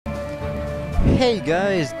Hey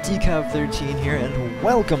guys, Decov13 here, and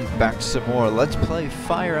welcome back to some more Let's Play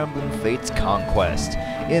Fire Emblem Fates Conquest.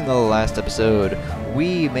 In the last episode,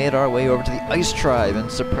 we made our way over to the Ice Tribe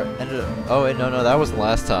and ended up— oh wait, no, that was the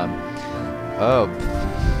last time. Oh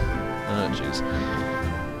jeez.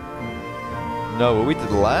 No, what we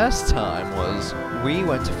did last time was we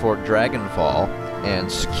went to Fort Dragonfall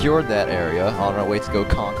and secured that area on our way to go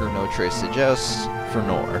conquer No Trace Suggest for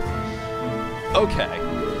Nor. Okay.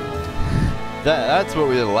 That's what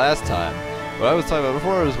we did last time. What I was talking about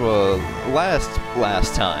before was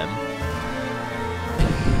last time.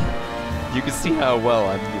 You can see how well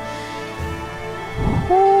I'm.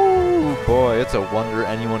 Oh boy, it's a wonder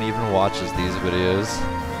anyone even watches these videos.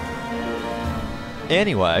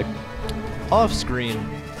 Anyway, off screen,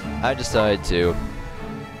 I decided to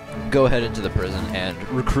go ahead into the prison and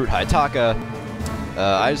recruit Haitaka.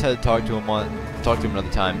 I just had to talk to him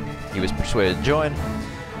another time. He was persuaded to join.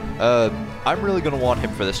 I'm really going to want him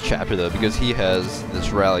for this chapter, though, because he has this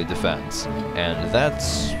rally defense, and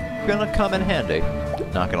that's going to come in handy,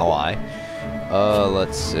 not going to lie.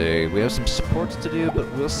 Let's see, we have some supports to do,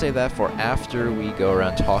 but we'll save that for after we go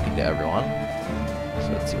around talking to everyone.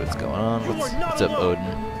 So let's see what's going on. What's up,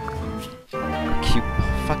 Odin?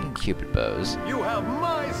 Fucking Cupid bows. You have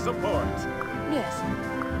my support! Yes.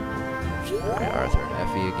 Okay, Arthur and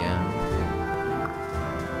Effie again.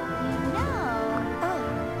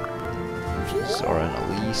 Sora and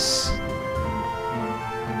Elise.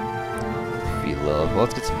 Lilith. Well,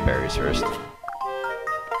 let's get some berries first.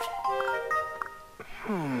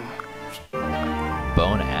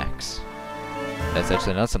 Bone axe. That's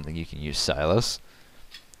actually not something you can use, Silas.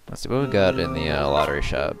 Let's see what we got in the lottery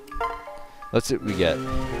shop. Let's see what we get,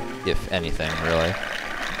 if anything, really.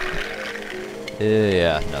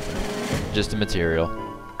 Yeah, nothing. Just a material.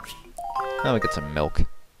 Now we get some milk.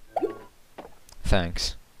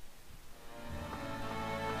 Thanks.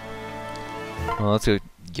 Well, let's go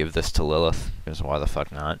give this to Lilith, because why the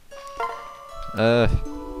fuck not?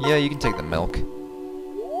 Yeah, you can take the milk.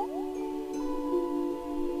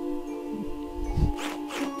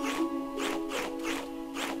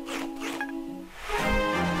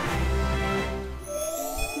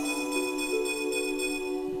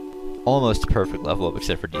 Almost perfect level up,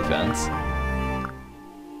 except for defense.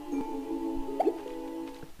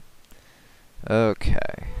 Okay.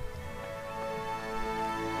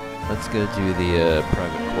 Let's go do the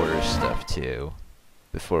private quarters stuff too,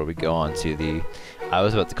 before we go on to the— I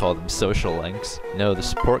was about to call them social links. No, the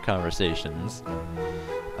support conversations.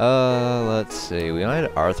 Let's see. We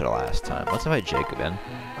invited Arthur last time. Let's invite Jacob in.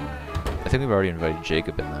 I think we've already invited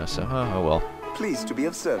Jacob in though, so oh well. Pleased to be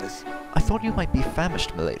of service. I thought you might be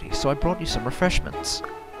famished, milady, so I brought you some refreshments.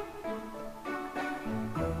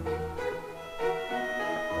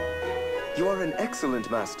 You are an excellent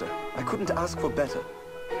master. I couldn't ask for better.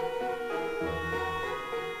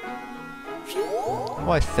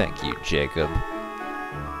 Why, thank you, Jacob.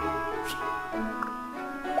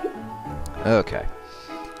 Okay.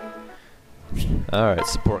 Alright,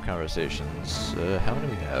 support conversations. How many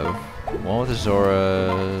do we have? One with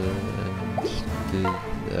Zora.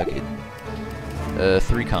 Okay.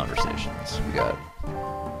 3 conversations. We got.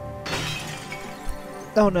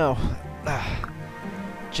 Oh no!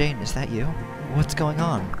 Jane, is that you? What's going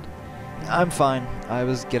on? I'm fine. I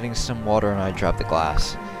was getting some water and I dropped the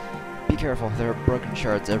glass. Be careful, there are broken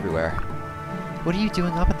shards everywhere. What are you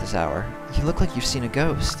doing up at this hour? You look like you've seen a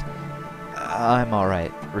ghost. I'm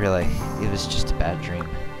alright, really. It was just a bad dream.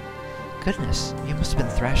 Goodness, you must have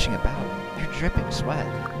been thrashing about. You're dripping sweat.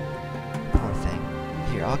 Poor thing.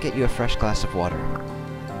 Here, I'll get you a fresh glass of water.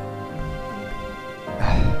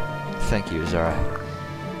 Thank you, Zara.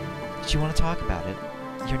 Did you want to talk about it?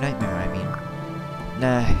 Your nightmare, I mean.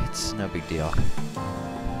 Nah, it's no big deal.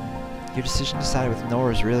 Your decision to side with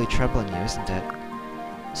Nor is really troubling you, isn't it?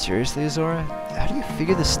 Seriously, Azora? How do you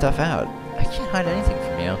figure this stuff out? I can't hide anything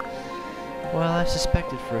from you. Well, I've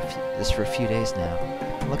suspected this for a few days now.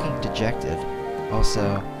 I'm looking dejected.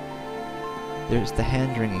 Also, there's the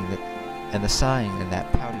hand-wringing and the sighing and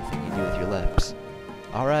that pouty thing you do with your lips.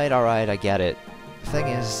 Alright, I get it. The thing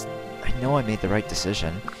is, I know I made the right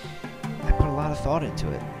decision. I put a lot of thought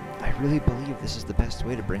into it. I really believe this is the best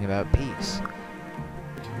way to bring about peace.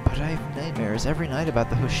 But I have nightmares every night about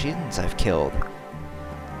the Hoshidans I've killed.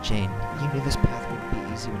 Jane, you knew this path wouldn't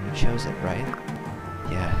be easy when you chose it, right?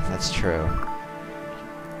 Yeah, that's true.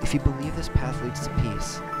 If you believe this path leads to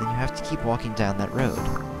peace, then you have to keep walking down that road.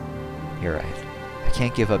 You're right. I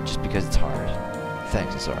can't give up just because it's hard.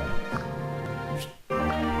 Thanks, Zora.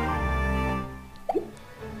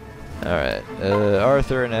 Alright,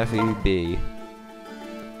 Arthur and Effie B.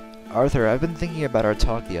 Arthur, I've been thinking about our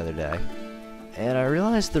talk the other day. And I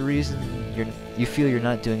realize the reason you feel you're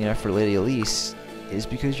not doing enough for Lady Elise is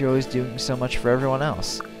because you're always doing so much for everyone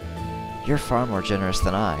else. You're far more generous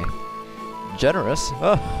than I. Generous?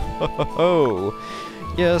 Oh, ho, ho, ho.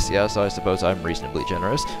 Yes, I suppose I'm reasonably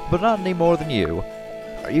generous, but not any more than you.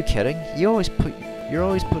 Are you kidding? You're always putting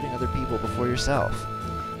other people before yourself.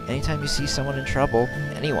 Anytime you see someone in trouble,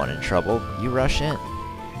 anyone in trouble, you rush in.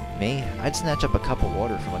 Me, I'd snatch up a cup of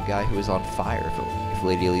water from a guy who was on fire if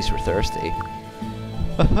Lady Elise were thirsty.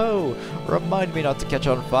 Oh, remind me not to catch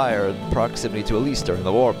on fire in proximity to Elise during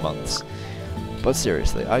the warm months. But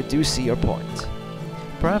seriously, I do see your point.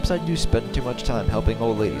 Perhaps I do spend too much time helping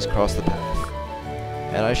old ladies cross the path.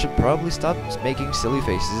 And I should probably stop making silly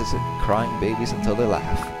faces and crying babies until they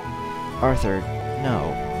laugh. Arthur,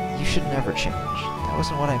 no, you should never change. That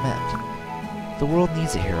wasn't what I meant. The world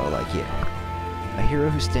needs a hero like you. A hero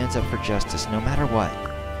who stands up for justice no matter what.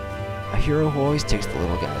 A hero who always takes the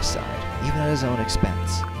little guy's side, even at his own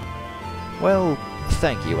expense. Well,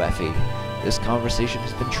 thank you, Effie. This conversation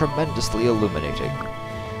has been tremendously illuminating.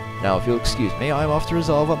 Now, if you'll excuse me, I'm off to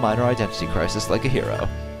resolve a minor identity crisis like a hero.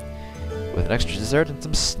 With an extra dessert and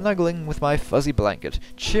some snuggling with my fuzzy blanket.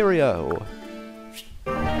 Cheerio!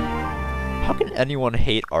 How can anyone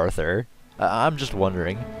hate Arthur? I'm just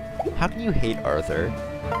wondering. How can you hate Arthur?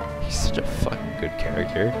 He's such a fucking good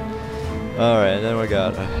character. Alright, then we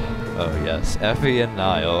got... oh yes, Effie and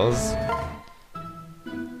Niles.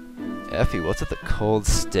 Effie, what's with the cold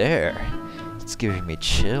stare? It's giving me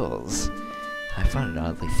chills. I find it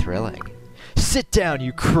oddly thrilling. Sit down,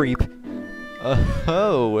 you creep!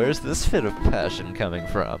 Oh, where's this fit of passion coming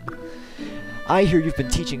from? I hear you've been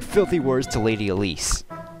teaching filthy words to Lady Elise.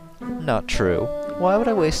 Not true. Why would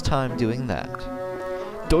I waste time doing that?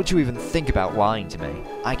 Don't you even think about lying to me.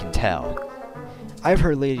 I can tell. I've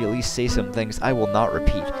heard Lady Elise say some things I will not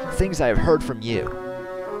repeat. Things I have heard from you.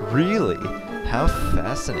 Really? How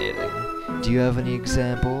fascinating. Do you have any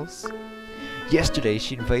examples? Yesterday,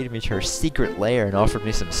 she invited me to her secret lair and offered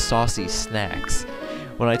me some saucy snacks.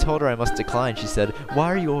 When I told her I must decline, she said, "Why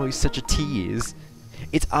are you always such a tease?"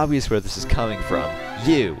 It's obvious where this is coming from.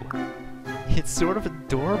 You. It's sort of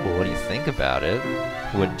adorable when you think about it,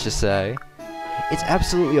 wouldn't you say? It's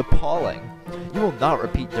absolutely appalling. You will not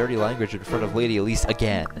repeat dirty language in front of Lady Elise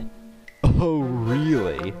again. Oh,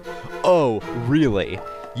 really? Oh, really?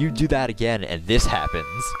 You do that again and this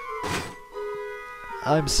happens.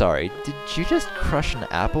 I'm sorry, did you just crush an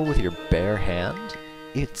apple with your bare hand?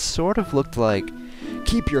 It sort of looked like...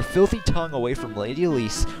 Keep your filthy tongue away from Lady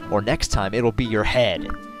Elise, or next time it'll be your head.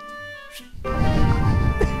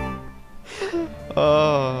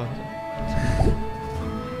 Oh...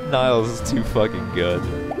 Niles is too fucking good.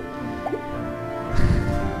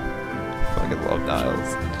 Fucking love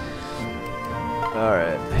Niles.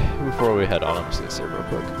 Alright, before we head on, I'm just gonna say real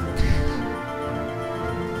quick.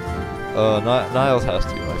 Niles has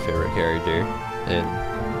to be my favorite character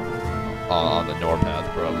on the Norpath,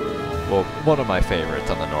 probably. Well, one of my favorites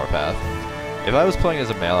on the Norpath. If I was playing as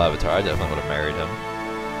a male avatar, I definitely would have married him.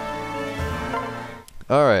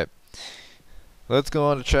 Alright. Let's go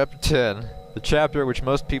on to Chapter 10. The chapter which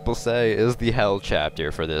most people say is the hell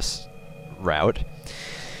chapter for this route.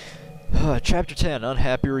 Chapter 10,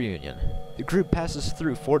 Unhappy Reunion. The group passes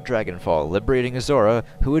through Fort Dragonfall, liberating Azora,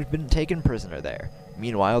 who had been taken prisoner there.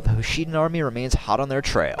 Meanwhile, the Hoshidan army remains hot on their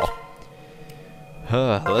trail.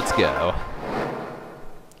 Let's go.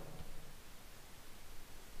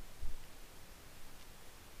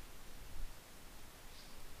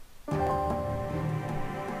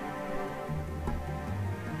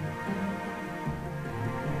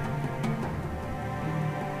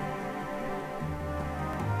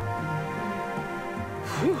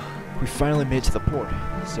 We finally made it to the port.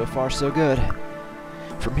 So far, so good.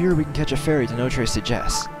 From here, we can catch a ferry to Notre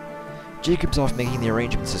Sagesse. Jacob's off making the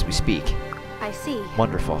arrangements as we speak. I see.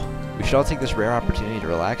 Wonderful. We should all take this rare opportunity to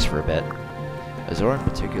relax for a bit. Azora in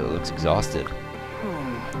particular looks exhausted.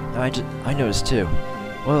 I noticed too.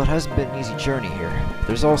 Well, it hasn't been an easy journey here.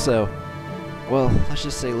 There's also... Well, let's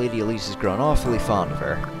just say Lady Elise has grown awfully fond of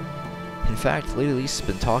her. In fact, Lady Elise has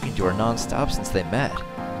been talking to her non-stop since they met.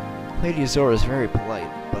 Lady Azora is very polite,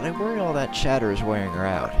 but I worry all that chatter is wearing her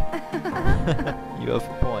out. You have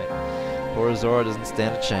a point. Poor Azora doesn't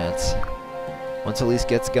stand a chance. Once Elise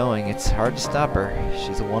gets going, it's hard to stop her.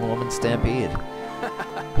 She's a one-woman stampede.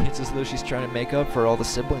 It's as though she's trying to make up for all the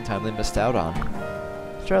sibling time they missed out on.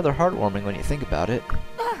 It's rather heartwarming when you think about it.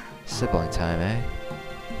 Sibling time, eh?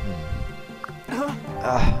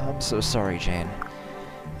 I'm so sorry, Jane.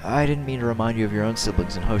 I didn't mean to remind you of your own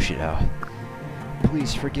siblings in Hoshido.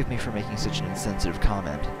 Please forgive me for making such an insensitive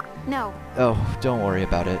comment. No. Oh, don't worry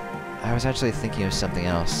about it. I was actually thinking of something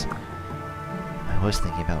else. I was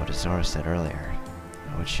thinking about what Azora said earlier.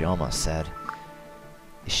 What she almost said.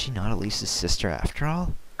 Is she not Elise's sister after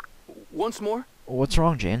all? Once more? What's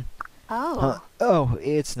wrong, Jane? Oh. Oh,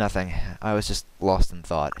 it's nothing. I was just lost in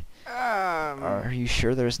thought. Are you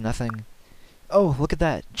sure there's nothing? Oh, look at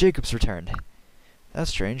that. Jacob's returned.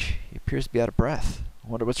 That's strange. He appears to be out of breath. I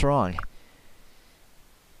wonder what's wrong.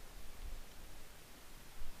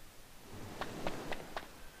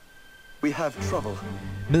 We have trouble.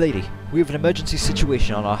 Milady, we have an emergency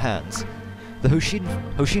situation on our hands. The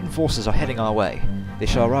Hoshiden forces are heading our way. They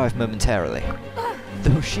shall arrive momentarily.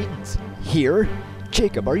 The Hoshidans? Here?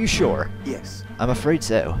 Jacob, are you sure? Yes. I'm afraid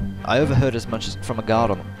so. I overheard as much as from a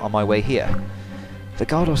guard on my way here. The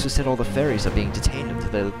guard also said all the ferries are being detained to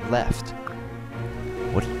the left.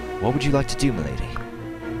 What would you like to do, milady?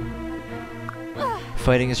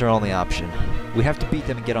 Fighting is our only option. We have to beat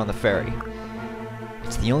them and get on the ferry.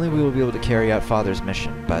 It's the only way we will be able to carry out Father's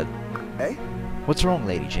mission, but... Eh? What's wrong,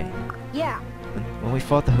 Lady Jane? Yeah. When we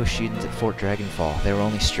fought the Hoshidans at Fort Dragonfall, they were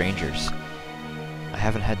only strangers. I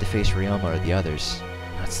haven't had to face Ryoma or the others,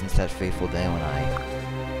 not since that fateful day when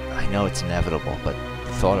I know it's inevitable, but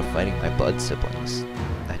the thought of fighting my blood siblings,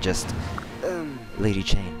 Lady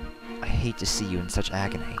Jane, I hate to see you in such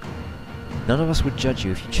agony. None of us would judge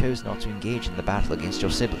you if you chose not to engage in the battle against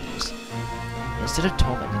your siblings. Instead of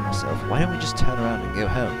tormenting yourself, why don't we just turn around and go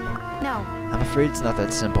home? No. I'm afraid it's not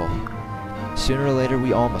that simple. Sooner or later,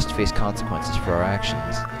 we all must face consequences for our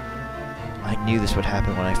actions. I knew this would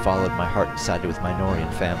happen when I followed my heart and sided with my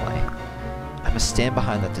Norian family. I must stand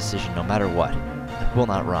behind that decision no matter what. I will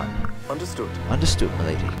not run. Understood. Understood,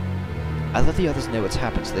 milady. I let the others know what's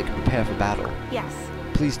happened so they can prepare for battle. Yes.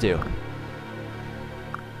 Please do.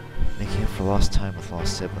 Making up for lost time with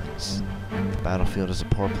lost siblings. The battlefield is a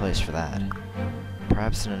poor place for that.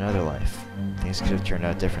 Perhaps in another life, things could have turned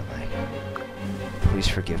out differently. Please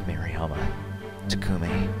forgive me, Ryoma.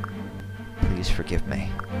 Takumi. Please forgive me.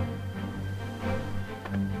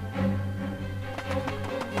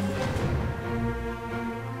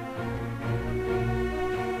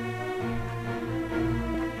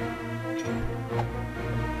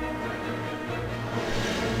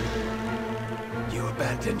 You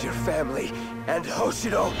abandoned your family and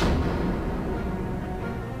Hoshido.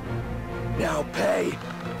 Now pay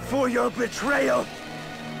for your betrayal!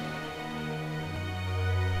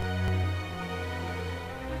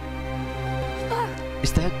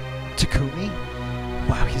 Is that Takumi?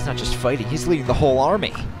 Wow, he's not just fighting, he's leading the whole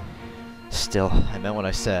army! Still, I meant what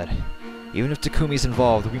I said. Even if Takumi's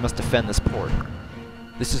involved, we must defend this port.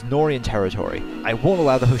 This is Norian territory. I won't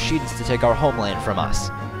allow the Hoshidans to take our homeland from us.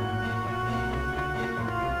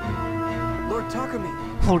 Lord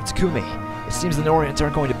Takumi! Lord Takumi, it seems the Norians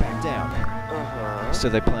aren't going to back down. So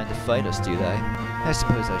they plan to fight us, do they? I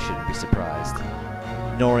suppose I shouldn't be surprised.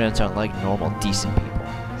 Norians aren't like normal, decent people.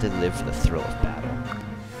 They live for the thrill of battle.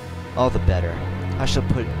 All the better. I shall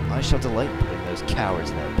delight in putting those cowards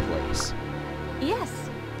in their place. Yes.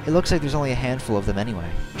 It looks like there's only a handful of them anyway.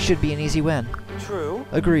 Should be an easy win. True.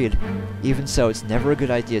 Agreed. Even so, it's never a good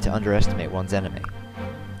idea to underestimate one's enemy.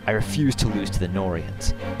 I refuse to lose to the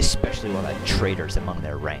Norians, especially while I have traitors among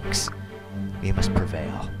their ranks. We must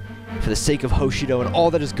prevail, for the sake of Hoshido and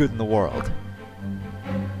all that is good in the world.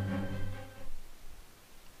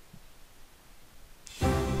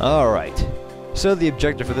 Alright, so the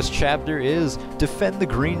objective for this chapter is defend the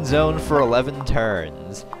green zone for 11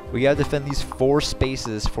 turns. We gotta defend these 4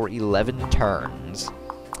 spaces for 11 turns.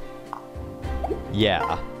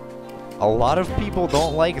 Yeah, a lot of people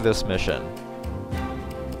don't like this mission.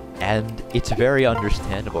 And it's very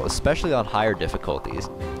understandable, especially on higher difficulties.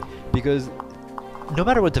 Because no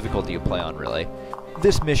matter what difficulty you play on, really,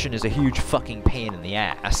 this mission is a huge fucking pain in the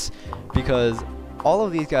ass. Because all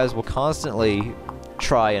of these guys will constantly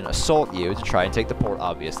try and assault you to try and take the port,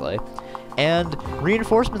 obviously. And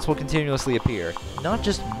reinforcements will continuously appear. Not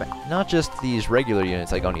just these regular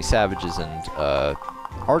units like Oni Savages and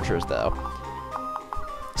archers, though.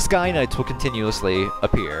 Sky Knights will continuously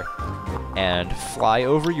appear and fly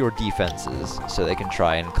over your defenses so they can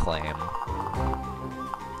try and claim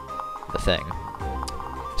the thing.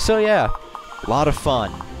 So yeah, a lot of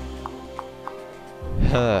fun.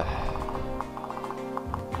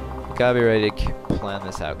 Gotta be ready to plan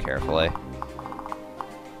this out carefully.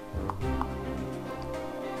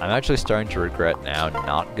 I'm actually starting to regret now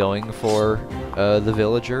not going for the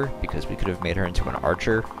villager, because we could have made her into an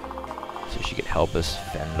archer so she could help us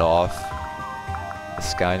fend off the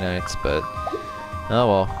Sky Knights, but oh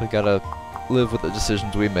well, we gotta live with the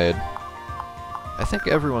decisions we made. I think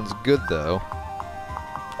everyone's good though.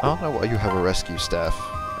 I don't know why you have a rescue staff,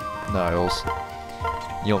 Niles.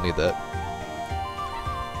 You'll need that.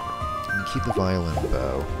 keep the violin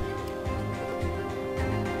bow.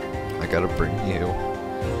 I gotta bring you.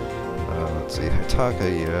 Let's see, Hitaka,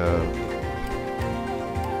 yeah.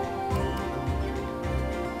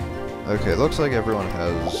 Okay, looks like everyone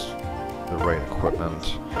has the right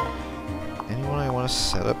equipment. Anyone I want to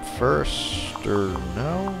set up first, or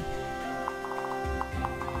no?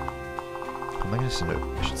 Am I gonna send it?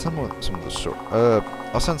 I should send some of the sort.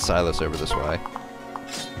 I'll send Silas over this way,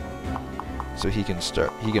 so he can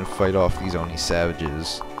fight off these Oni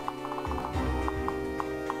savages.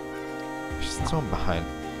 There's someone behind.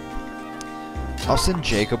 I'll send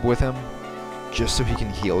Jacob with him, just so he can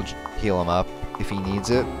heal him up if he needs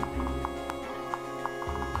it.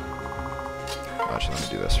 Actually, let me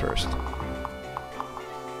do this first.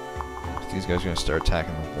 These guys are gonna start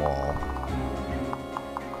attacking the wall.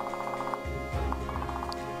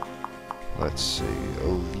 Let's see.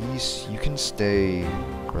 Elise, you can stay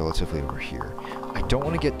relatively over here. I don't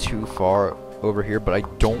want to get too far over here, but I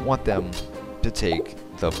don't want them to take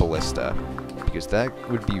the ballista, because that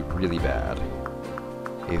would be really bad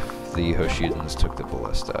if the Hoshidans took the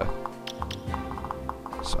ballista.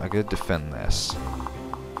 So I gotta defend this.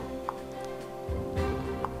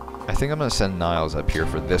 I think I'm gonna send Niles up here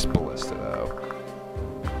for this ballista though,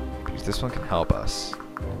 because this one can help us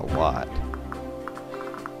a lot.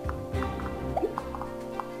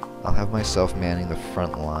 I'll have myself manning the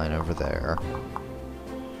front line over there.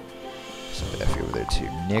 Send Effie over there too.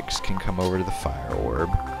 Nyx can come over to the fire orb.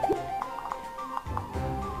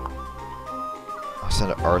 I'll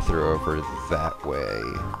send Arthur over that way.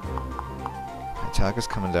 Hitaka's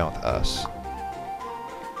coming down with us.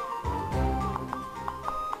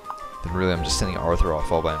 Then really I'm just sending Arthur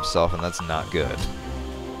off all by himself, and that's not good.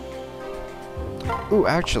 Ooh,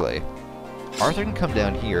 actually, Arthur can come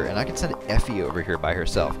down here, and I can send Effie over here by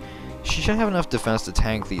herself. She should have enough defense to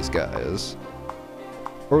tank these guys.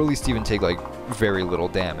 Or at least even take, like, very little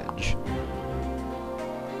damage.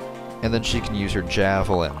 And then she can use her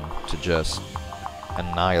javelin to just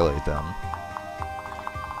annihilate them.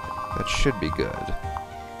 That should be good.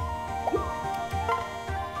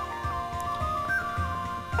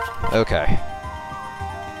 Okay.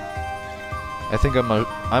 I think I'm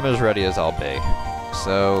as ready as I'll be.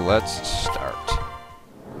 So let's start.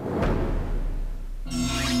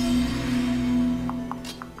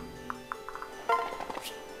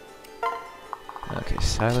 Okay,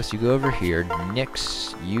 Silas, you go over here.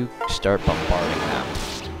 Nyx, you start bombarding them.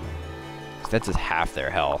 That's just half their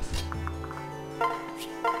health.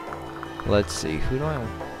 Let's see, who do I...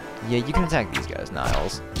 Yeah, you can attack these guys,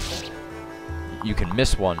 Niles. You can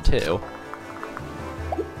miss one, too.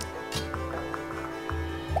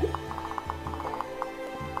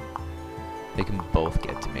 They can both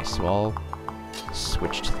get to me, so I'll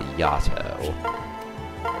switch to the Yato.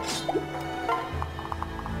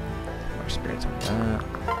 More experience on that.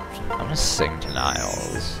 I'm gonna sing to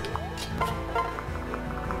Niles.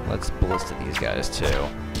 Let's ballista these guys, too.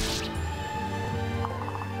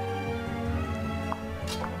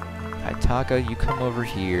 Hitaka, you come over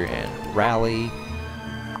here and rally.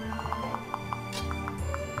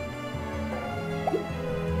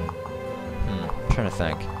 I'm trying to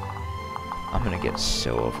think. I'm gonna get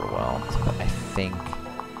so overwhelmed, but I think...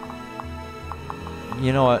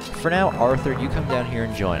 You know what? For now, Arthur, you come down here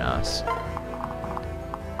and join us.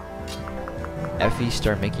 Effie,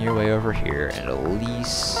 start making your way over here, and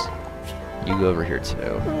Elise, you go over here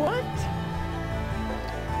too. What?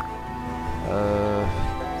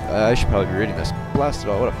 I should probably be reading this. Blast it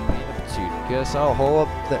all, what a pain in the pursuit. Guess I'll hold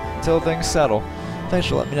up until things settle. Thanks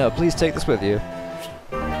for letting me know. Please take this with you.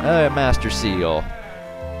 Master Seal.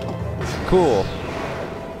 Cool.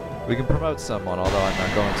 We can promote someone, although I'm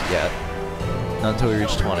not going to yet. Not until we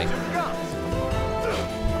reach 20.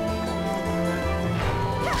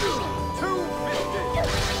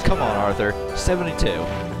 Come on, Arthur. 72.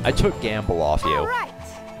 I took Gamble off you. All right.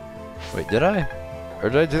 Wait, did I? Or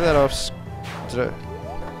did I do that off...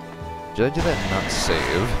 Did I do that and not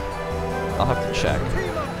save? I'll have to check.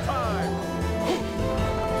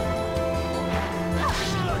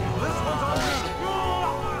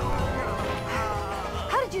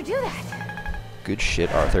 How did you do that? Good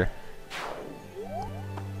shit, Arthur.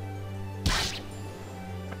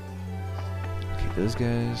 Okay, those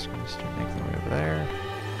guys are gonna start making their way over there.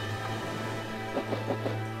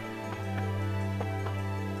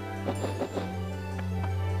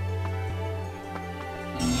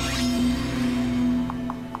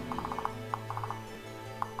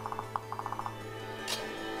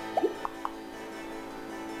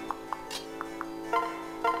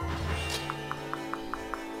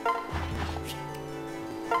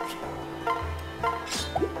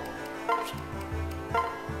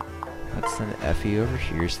 Let's send Effie over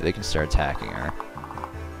here so they can start attacking her.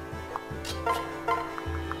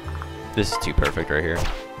 This is too perfect right here.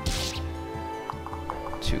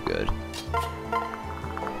 Too good.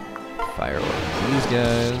 Fire over these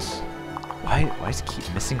guys. Why does it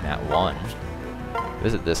keep missing that one?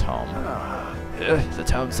 Visit this home. The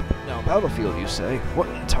town's now battlefield, you say? What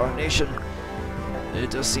in tarnation?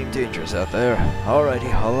 It does seem dangerous out there.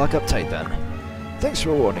 Alrighty, I'll lock up tight then. Thanks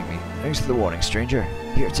for warning me. Thanks for the warning, stranger.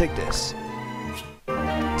 Here, take this.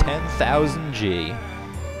 10,000 G.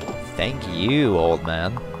 Thank you, old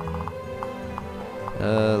man.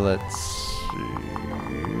 Let's see.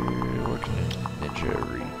 Where can a ninja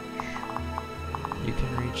reach? You can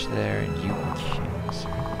reach there, and you can.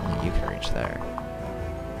 Certainly you can reach there.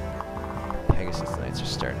 Pegasus Knights are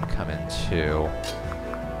starting to come in too.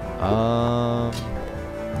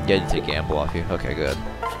 Yeah, you take Gamble off you. Okay, good.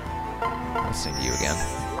 Let's sing to you again.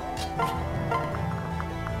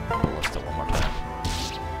 Ballista one more time.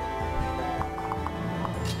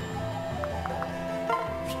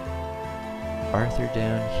 Arthur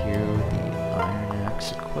down here with the Iron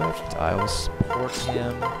Axe equipped. I will support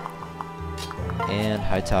him. And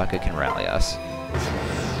Haitaka can rally us.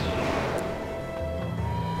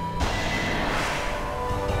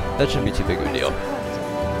 That shouldn't be too big of a deal.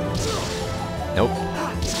 Nope.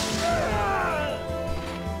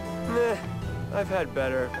 Meh, I've had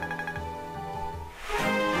better.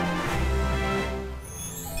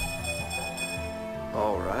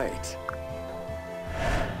 All right.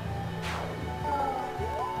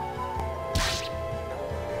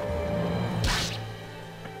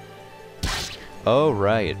 Oh,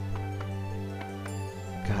 right.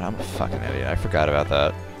 God, I'm a fucking idiot. I forgot about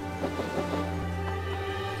that.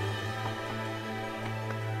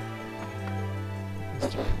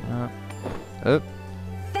 Oh.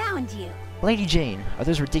 Found you. Lady Jane, are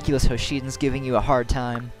those ridiculous Hoshidans giving you a hard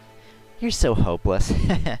time? You're so hopeless.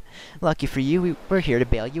 Lucky for you, we're here to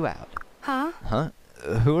bail you out. Huh? Huh?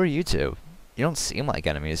 Who are you two? You don't seem like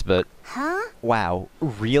enemies, but... Huh? Wow,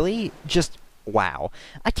 really? Just wow.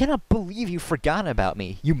 I cannot believe you've forgotten about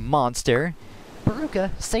me, you monster.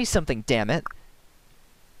 Baruka, say something, damn it.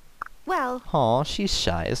 Well, Aw, she's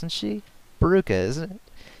shy, isn't she? Baruka, isn't it?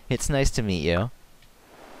 It's nice to meet you.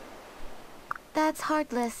 that's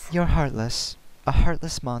heartless. You're heartless. A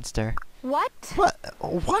heartless monster. What? What?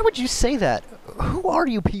 Why would you say that? Who are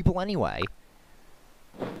you people anyway?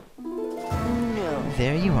 No.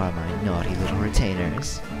 There you are, my naughty little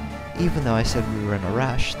retainers. Even though I said we were in a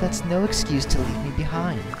rush, that's no excuse to leave me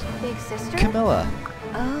behind. Big sister? Camilla!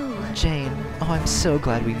 Oh. Jane, oh, I'm so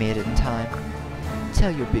glad we made it in time.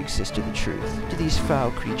 Tell your big sister the truth. Do these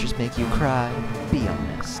foul creatures make you cry? Be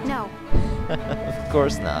honest. No. Of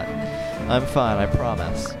course not. I'm fine, I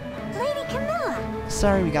promise. Lady Camilla.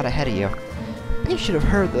 Sorry we got ahead of you. You should have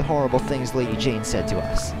heard the horrible things Lady Jane said to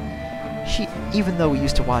us. Even though we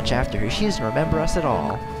used to watch after her, she doesn't remember us at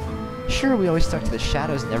all. Sure, we always stuck to the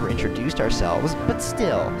shadows and never introduced ourselves, but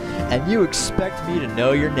still. And you expect me to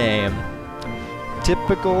know your name.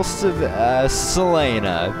 Typical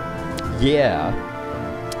Selena. Yeah.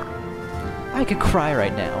 I could cry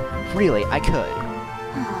right now. Really, I could.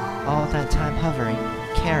 All that time hovering,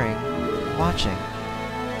 caring, watching.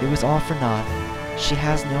 It was all for naught. She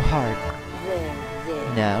has no heart.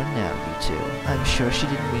 Now, you two. I'm sure she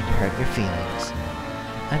didn't mean to hurt your feelings.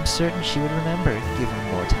 I'm certain she would remember,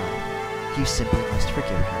 given more time. You simply must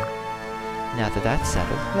forgive her. Now that that's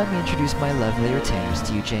settled, let me introduce my lovely retainers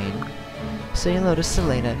to you, Jane. Say hello to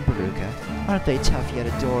Selena and Baruka. Aren't they tough yet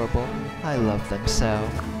adorable? I love them so.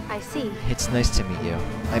 I see. It's nice to meet you.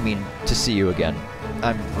 I mean, to see you again.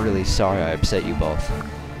 I'm really sorry I upset you both.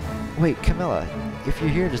 Wait, Camilla, if you're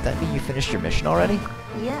here, does that mean you finished your mission already?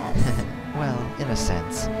 Yes. Well, in a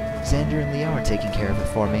sense. Xander and Leo are taking care of it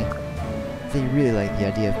for me. They really like the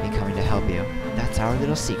idea of me coming to help you. That's our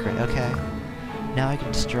little secret, okay? Now I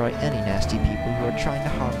can destroy any nasty people who are trying to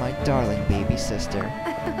harm my darling baby sister.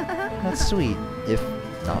 That's sweet, if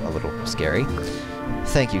not a little scary.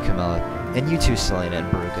 Thank you, Camilla. And you too, Selena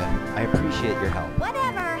and Baruka. I appreciate your help.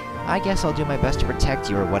 Whatever. I guess I'll do my best to protect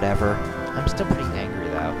you or whatever. I'm still pretty angry,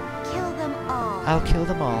 though. Kill them all. I'll kill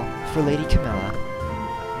them all for Lady Camilla.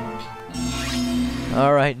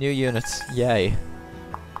 Alright, new units. Yay.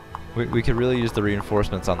 We could really use the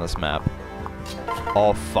reinforcements on this map.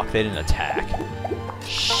 Oh, fuck, they didn't attack.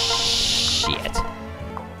 Shit.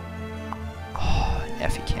 Oh,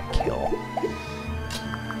 Effie can't kill.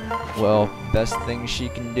 Well, best thing she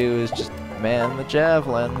can do is just man the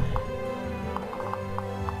javelin.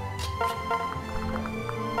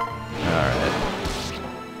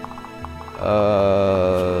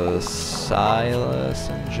 Alright. Silas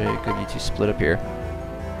and Jacob, you two split up here.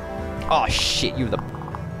 Oh shit, you the...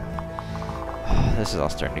 This is all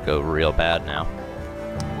starting to go real bad now.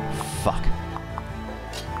 Fuck.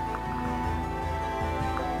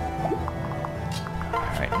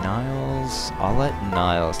 Alright, Niles... I'll let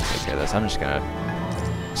Niles take care of this. I'm just gonna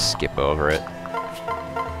skip over it. I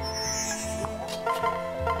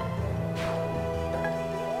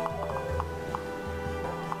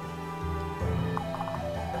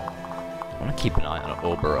want to keep an eye on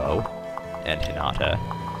Obero and Hinata.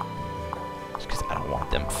 Just because I don't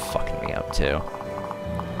want them fucking me up too.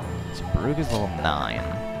 So Brugge is level 9.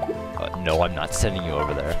 No, I'm not sending you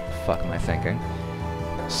over there. The fuck am I thinking?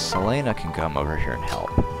 Selena can come over here and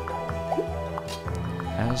help.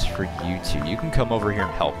 As for you two, you can come over here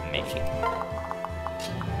and help me.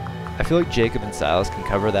 I feel like Jacob and Silas can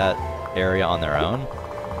cover that area on their own.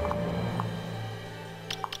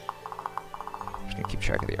 I'm just gonna keep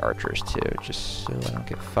track of the archers too, just so I don't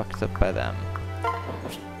get fucked up by them.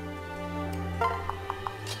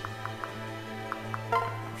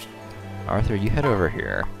 Arthur, you head over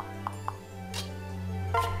here.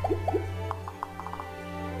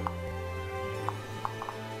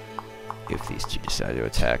 If these two decide to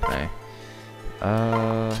attack me.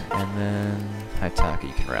 And then Haitaka,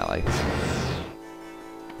 you can rally.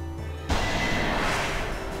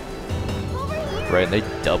 Right, and they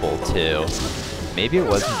double too. Maybe it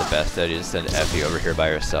wasn't the best idea to send Effie over here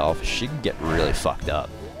by herself. She can get really fucked up.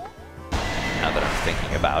 Now that I'm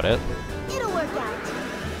thinking about it. It'll work out.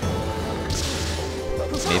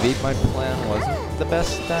 Maybe my plan wasn't the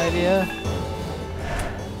best idea.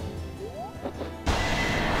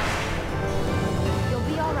 You'll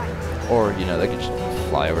be all right. Or, you know, they could just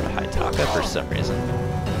fly over to Haitaka for some reason.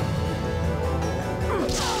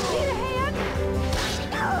 Need a hand?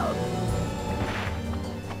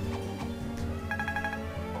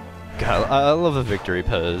 God, I love the victory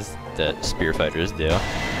pose that spear fighters do. Not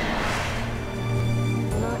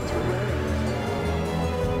to worry.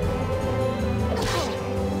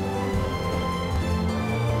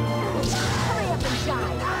 Hurry up and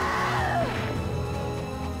die.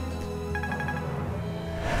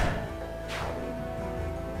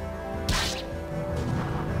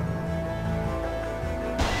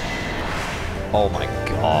 Oh my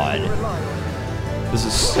god. This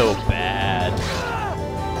is so bad.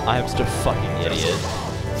 I am such a fucking idiot.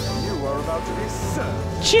 You are about to be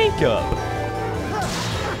served. Jacob!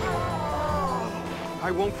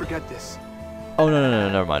 I won't forget this. Oh, no,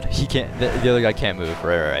 never mind. He can't, the other guy can't move.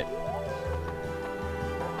 Right.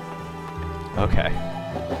 Okay.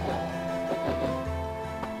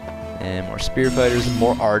 And more spear fighters and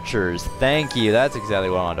more archers. Thank you, that's exactly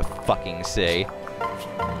what I wanted to fucking see.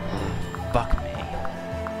 Fuck me.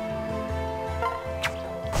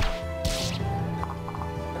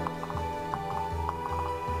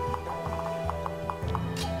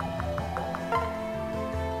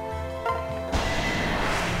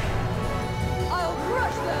 I'll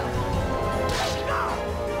crush them.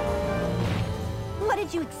 What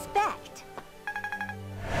did you expect?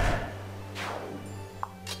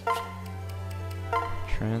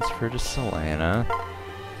 Transfer to Selena.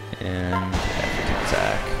 And epic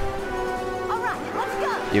attack. All right, let's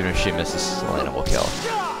go. Even if she misses, Selena will kill.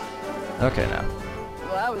 Okay, now.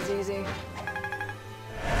 Well, that was easy.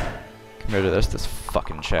 Compared to this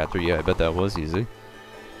fucking chapter, yeah, I bet that was easy.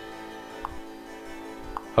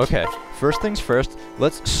 Okay, first things first,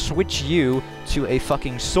 let's switch you to a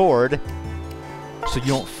fucking sword so you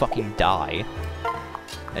don't fucking die.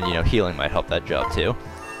 And, you know, healing might help that job too.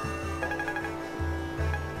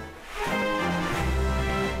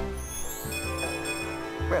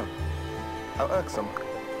 Well, how irksome.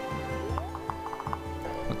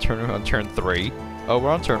 On turn 3. Oh, we're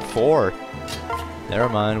on turn 4. Never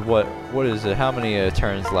mind. What is it? How many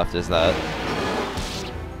turns left is that?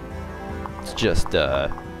 It's just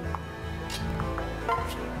trying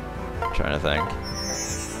to think.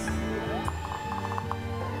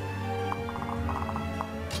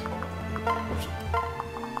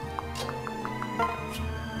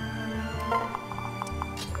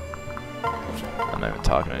 I'm not even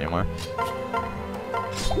talking anymore.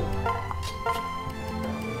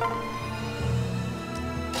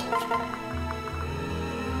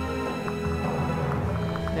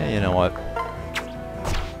 Yeah, you know what?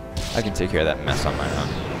 I can take care of that mess on my own.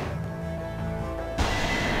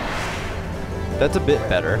 That's a bit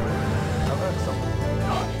better. How irksome.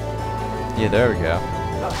 Yeah, there we go.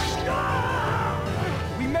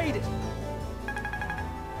 We made it.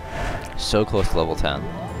 So close to level 10.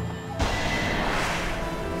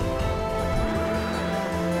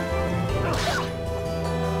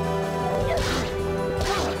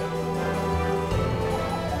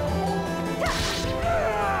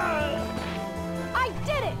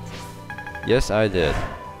 Yes, I did.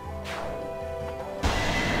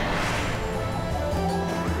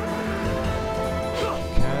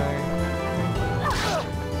 Okay.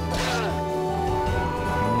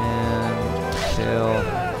 And kill.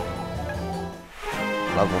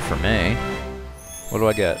 Level for me. What do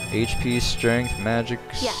I get? HP, strength, magic,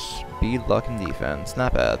 Yeah. speed, luck, and defense.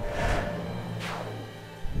 Not bad.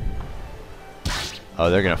 Oh,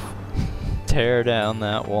 they're gonna tear down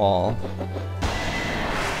that wall.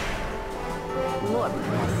 More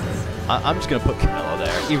prices. I'm just gonna put Camilla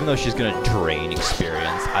there, even though she's gonna drain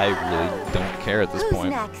experience. I really don't care at this Who's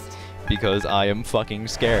point next? because I am fucking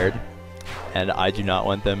scared, and I do not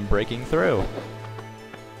want them breaking through.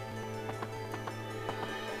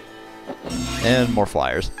 And more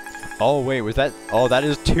flyers. Oh wait, was that? Oh, that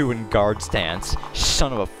is 2 in guard stance.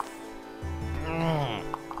 Son of a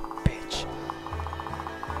bitch.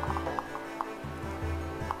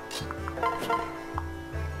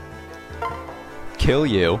 Kill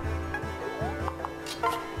you.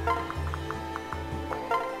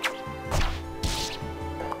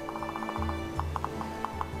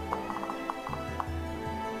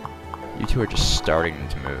 You two are just starting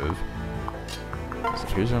to move. So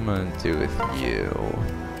here's what I'm gonna do with you.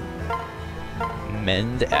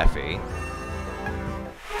 Mend Effie.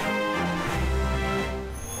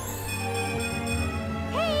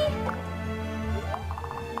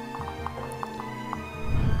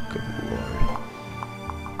 Good lord.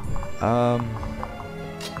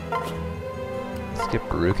 Let's get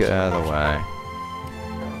Baruka out of the way.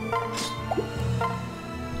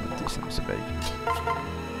 Do some evasion.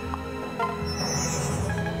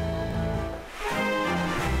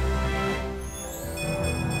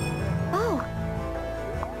 Oh,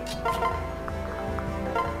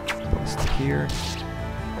 Stick here.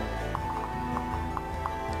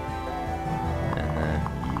 And then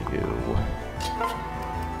you.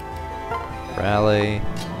 Rally.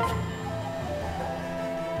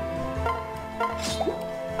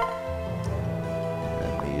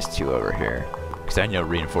 And these two over here. Because I know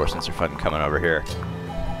reinforcements are fucking coming over here.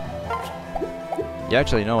 Yeah,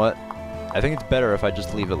 actually, you know what? I think it's better if I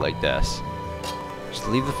just leave it like this. Just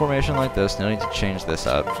leave the formation like this, no need to change this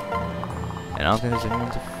up. And I don't think there's anyone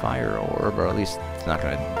to fire orb, or at least it's not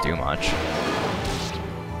going to do much.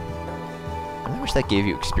 I really wish that gave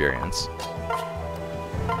you experience.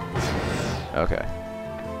 Okay.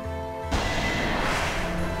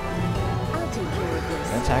 I'll take care of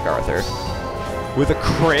this. And attack Arthur. With a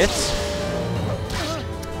crit?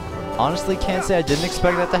 Honestly, can't say I didn't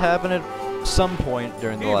expect that to happen at some point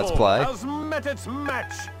during the Let's Play. Has met its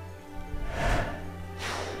match.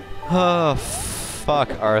 Oh, fuck,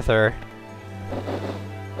 Arthur.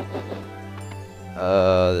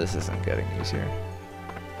 This isn't getting easier.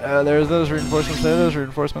 There's those reinforcements, there are those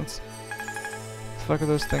reinforcements. What the fuck are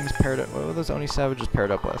those things paired up? What are those Oni Savages paired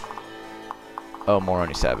up with? Oh, more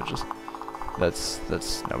Oni Savages. That's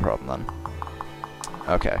no problem then.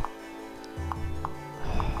 Okay.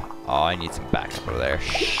 Oh, I need some backup over there.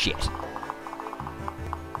 Shit.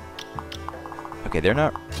 Okay, they're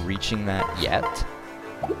not reaching that yet.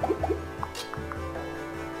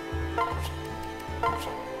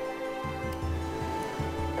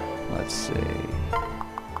 Let's see.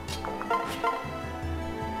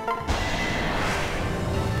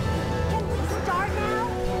 Can we start now?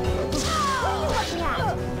 What are you looking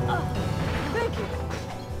at? Thank you.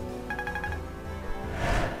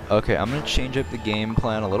 Okay, I'm gonna change up the game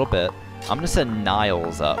plan a little bit. I'm gonna send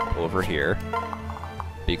Niles up over here.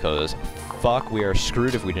 Because, fuck, we are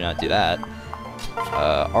screwed if we do not do that.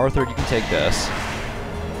 Arthur, you can take this.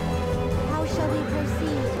 How shall we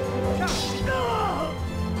proceed?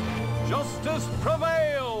 Justice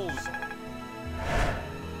prevails.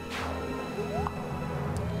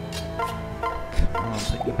 Come on,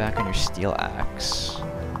 put you back on your steel axe.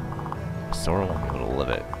 Azora won't be able to live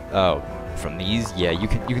it. Oh, from these? Yeah, you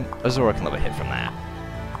can. Azora can live a hit from that.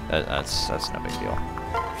 That's no big deal.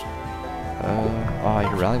 Oh,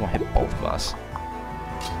 your rally won't hit both of us.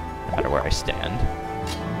 No matter where I stand.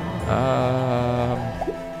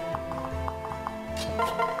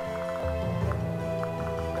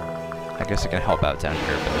 I guess I can help out down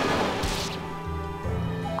here a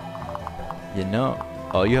bit. You know...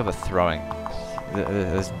 Oh, you have a throwing...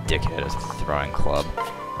 This dickhead has a throwing club.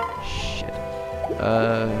 Shit.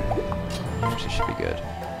 Actually should be good.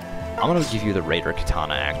 I'm gonna give you the Raider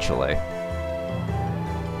Katana, actually.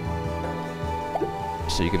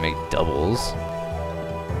 So you can make doubles.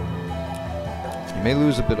 You may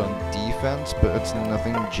lose a bit on defense, but it's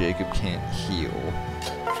nothing Jacob can't heal.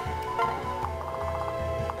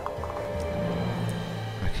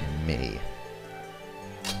 Okay, me.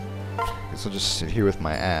 Guess I'll just sit here with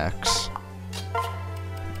my axe.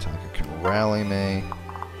 rally me.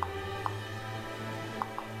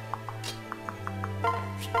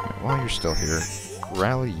 While you're still here,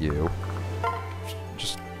 rally you.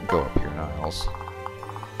 Just go up here, Niles.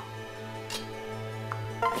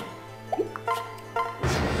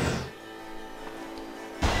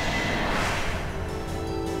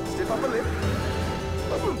 Step up a lip.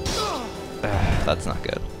 That's not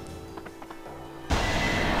good.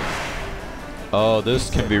 Oh, this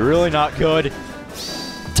can be really not good.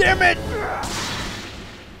 Damn it!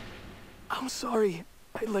 I'm sorry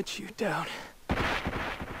I let you down.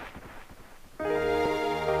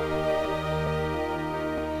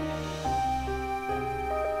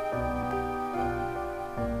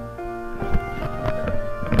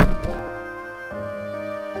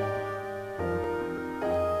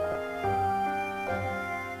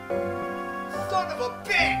 Son of a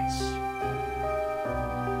bitch!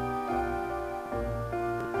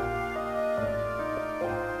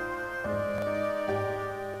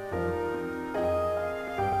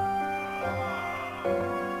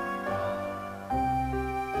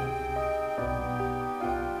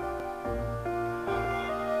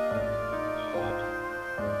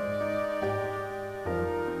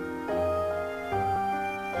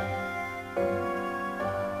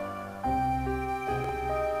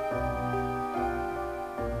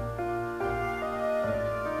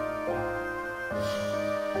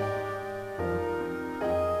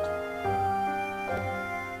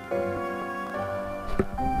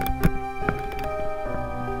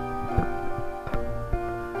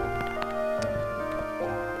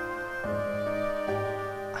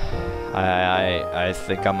 I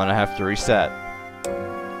think I'm gonna have to reset.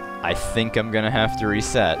 I think I'm gonna have to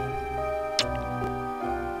reset.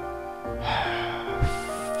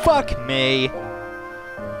 Fuck me!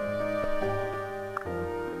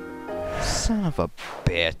 Son of a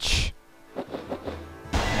bitch.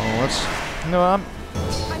 Well, let's... No, I'm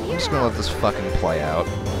just gonna let this fucking play out.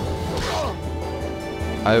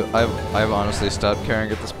 I've honestly stopped caring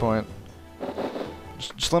at this point.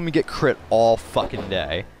 Just let me get crit all fucking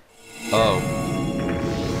day. Oh.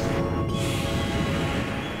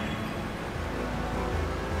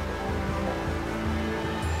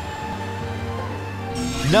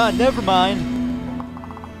 Nah, never mind.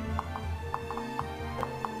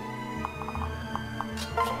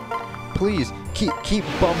 Please, keep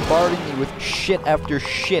bombarding me with shit after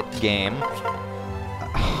shit, game.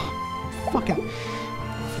 Fucking...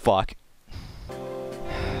 Fuck.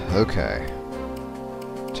 Okay.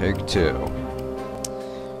 Take 2.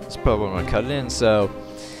 That's probably what I'm gonna cut it in, so...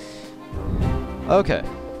 Okay.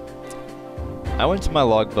 I went to my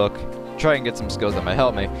logbook, try and get some skills that might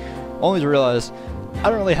help me, only to realize I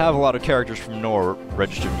don't really have a lot of characters from Nor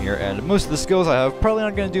registered in here, and most of the skills I have probably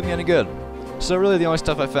aren't gonna do me any good. So really the only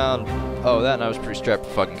stuff I found... Oh, that and I was pretty strapped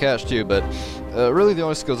for fucking cash too, but really the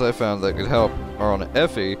only skills I found that could help are on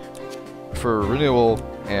Effie for Renewal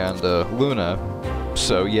and Luna.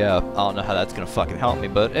 So yeah, I don't know how that's gonna fucking help me,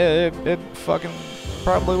 but it fucking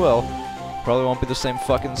probably will. Probably won't be the same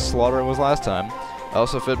fucking slaughter it was last time. I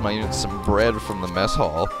also fed my units some bread from the mess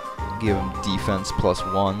hall. Give them defense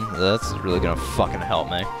 +1. That's really gonna fucking help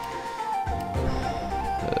me.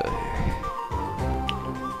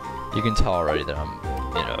 You can tell already that I'm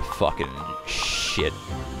in a fucking shit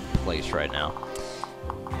place right now.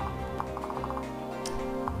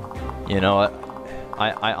 You know what?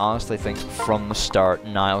 I honestly think from the start,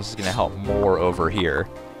 Niles is gonna help more over here.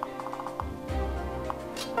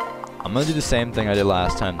 I'm gonna do the same thing I did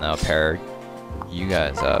last time though, pair you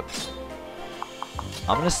guys up.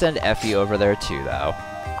 I'm gonna send Effie over there too though.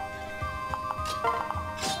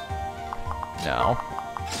 No.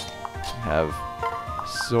 Have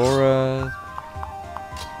Zora,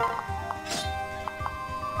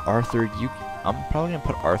 Arthur, I'm probably gonna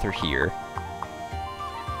put Arthur here.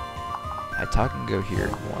 Hightalk can go here.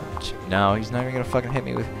 1, 2. No, he's not even gonna fucking hit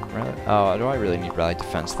me with rally. Oh, do I really need rally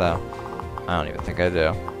defense though? I don't even think I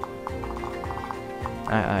do.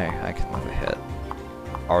 I can live a hit.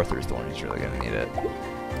 Arthur's the one who's really gonna need it.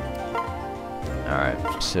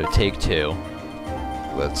 Alright, so take 2.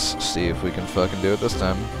 Let's see if we can fucking do it this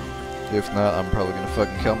time. If not, I'm probably gonna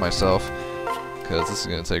fucking kill myself. Because this is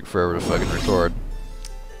gonna take forever to fucking record.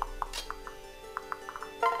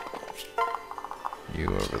 You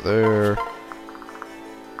over there.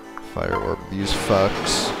 Fire orb these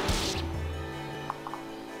fucks.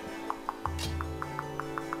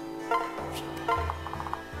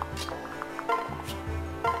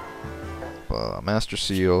 Master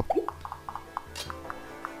Seal.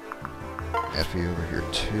 Effie over here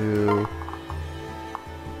too.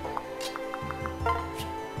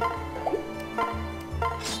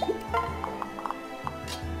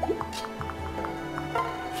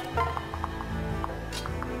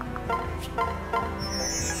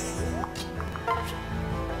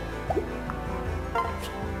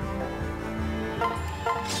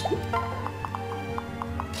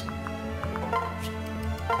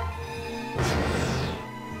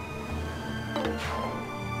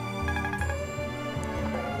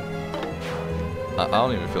 I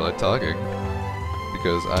don't even feel like talking.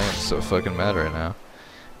 Because I am so fucking mad right now.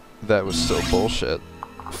 That was so bullshit.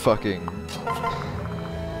 Fucking...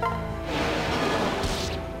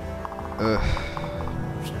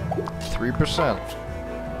 3%.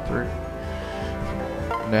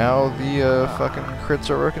 Now the fucking crits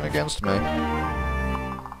are working against me.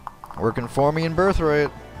 Working for me in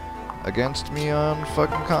Birthright. Against me on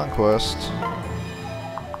fucking Conquest.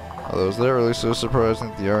 Although is that really so surprising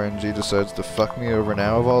that the RNG decides to fuck me over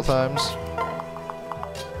now of all times?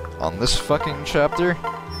 On this fucking chapter?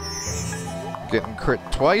 Getting crit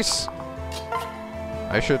twice?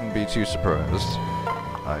 I shouldn't be too surprised.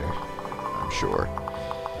 I'm sure.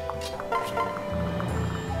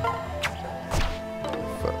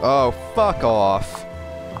 Oh, fuck off.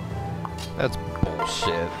 That's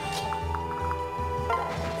bullshit.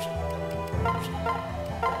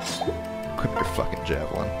 Quit your fucking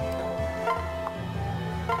javelin.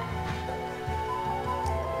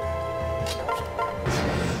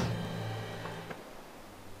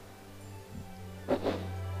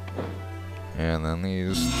 And then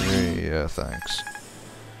these three, yeah, thanks.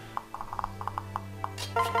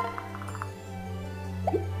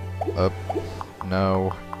 Up.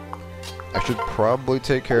 No. I should probably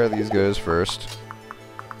take care of these guys first.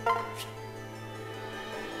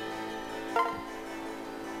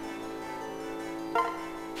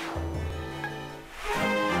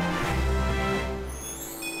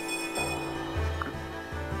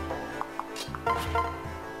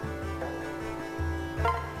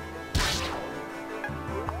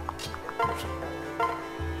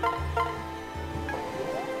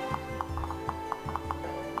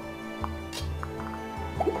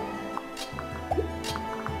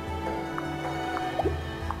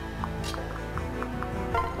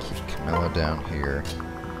 Down here.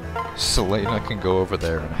 Selena can go over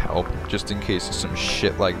there and help, just in case some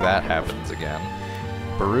shit like that happens again.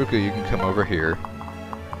 Baruka, you can come over here.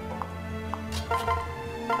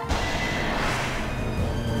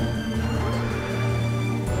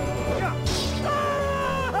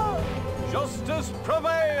 Justice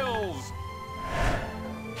prevails!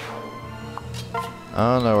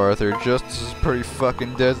 I don't know, Arthur. Justice is pretty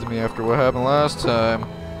fucking dead to me after what happened last time.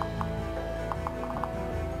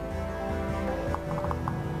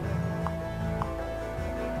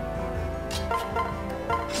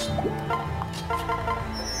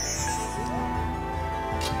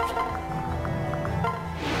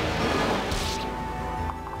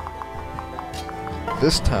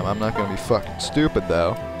 This time I'm not gonna be fucking stupid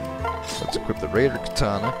though. Let's equip the Raider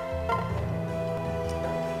Katana.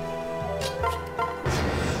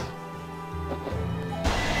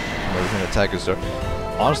 We're gonna attack Azora.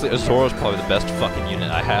 Honestly, Azora's probably the best fucking unit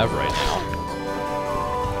I have right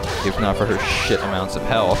now. If not for her shit amounts of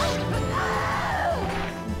health.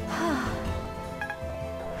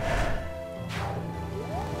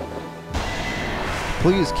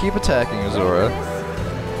 Please keep attacking Azora.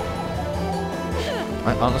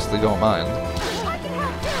 I honestly don't mind.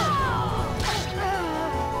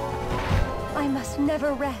 I must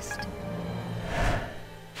never rest.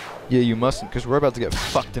 Yeah, you mustn't, because we're about to get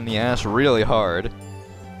fucked in the ass really hard.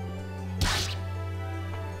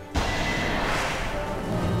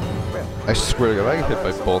 I swear to God, if I get hit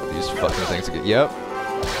by both these fucking things again. Yep.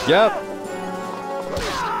 Yep.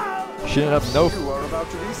 Shaping up, nope. You are about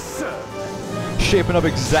to be served. Shaping up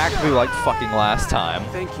exactly like fucking last time.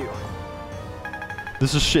 Thank you.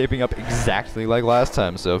 This is shaping up exactly like last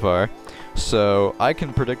time so far. So, I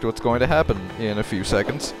can predict what's going to happen in a few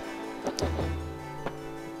seconds.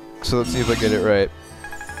 So let's see if I get it right.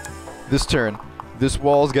 This turn, this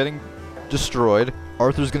wall's getting destroyed.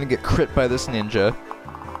 Arthur's gonna get crit by this ninja.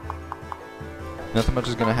 Nothing much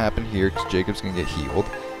is gonna happen here, because Jacob's gonna get healed.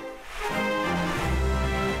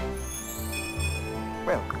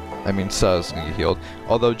 Well, I mean, Saz's gonna get healed.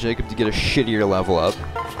 Although Jacob to get a shittier level up.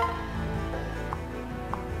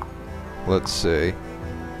 Let's see.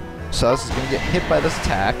 Saz is gonna get hit by this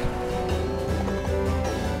attack.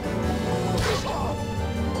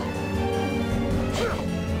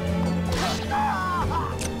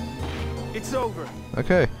 it's over.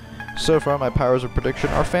 Okay. So far, my powers of prediction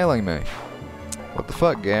are failing me. What the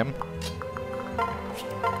fuck, game?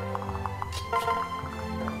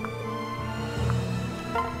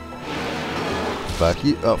 Fuck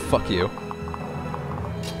you. Oh, fuck you.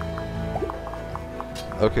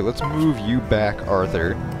 Okay, let's move you back,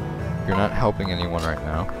 Arthur. You're not helping anyone right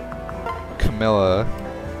now. Camilla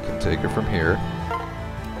can take her from here.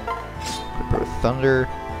 Equip her with Thunder.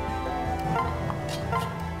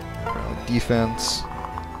 Defense.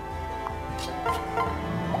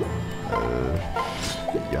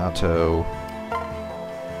 Yato.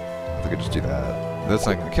 I think I just do that. That's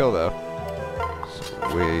not gonna kill though.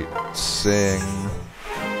 So wait, sing.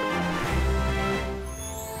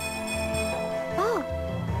 Oh,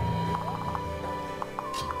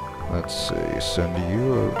 Let's see, send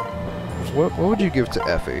you a... What would you give to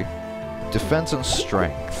Effie? Defense and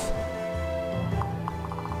strength.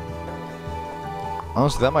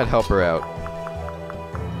 Honestly, that might help her out.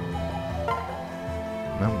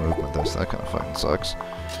 No movement, though, so that kind of fucking sucks.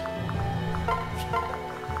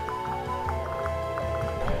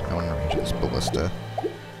 No one ranges ballista.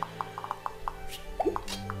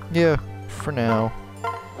 Yeah, for now.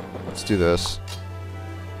 Let's do this.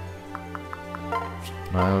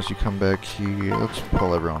 Miles, you come back here. Let's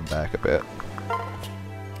pull everyone back a bit.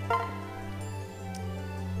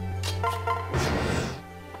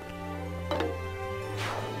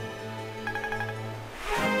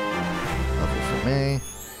 Level for me.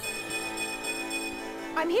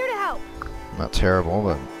 I'm here to help. Not terrible,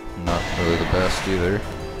 but not really the best either.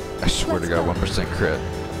 I swear to God, 1% crit.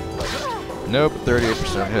 Nope,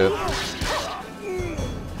 38% hit.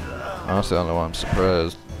 Honestly, I don't know why I'm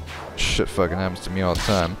surprised. Shit fucking happens to me all the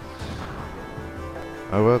time.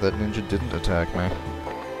 Oh well, that ninja didn't attack me.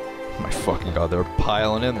 My fucking God, they're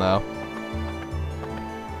piling in though.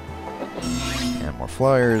 And more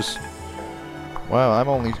flyers. Wow, I'm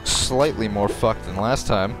only slightly more fucked than last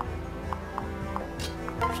time.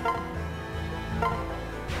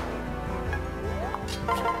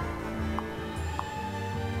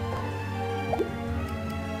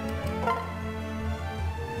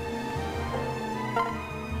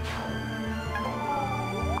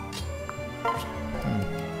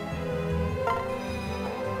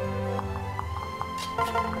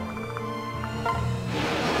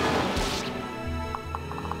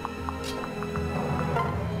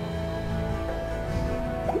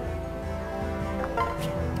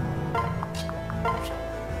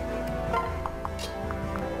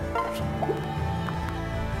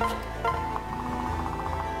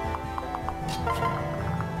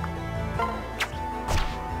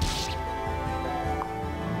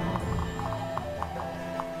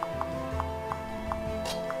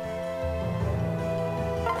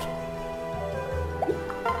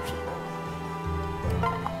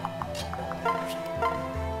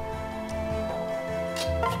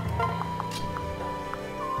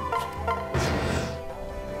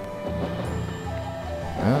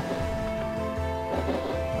 Yeah.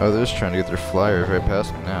 Oh, they're just trying to get their flyers right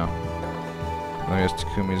past me now. I guess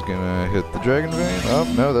Takumi's gonna hit the Dragon Vein. Oh,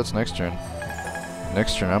 no, that's next turn.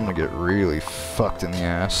 Next turn, I'm gonna get really fucked in the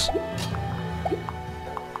ass.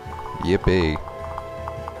 Yippee.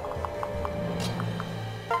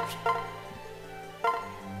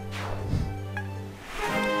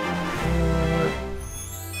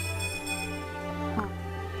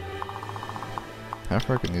 How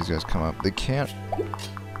far can these guys come up? They can't...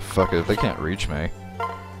 Fuck it, they can't reach me.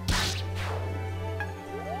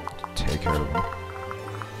 Take care of them.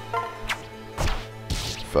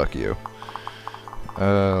 Fuck you.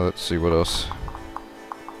 Let's see what else.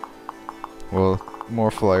 Well,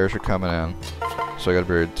 more flyers are coming in, so I gotta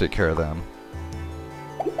be ready to take care of them.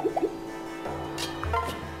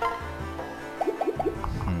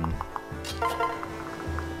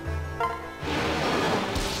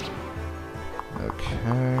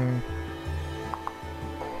 Okay.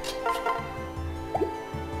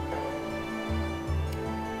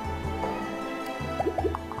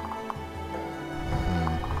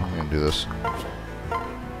 I'm gonna do this.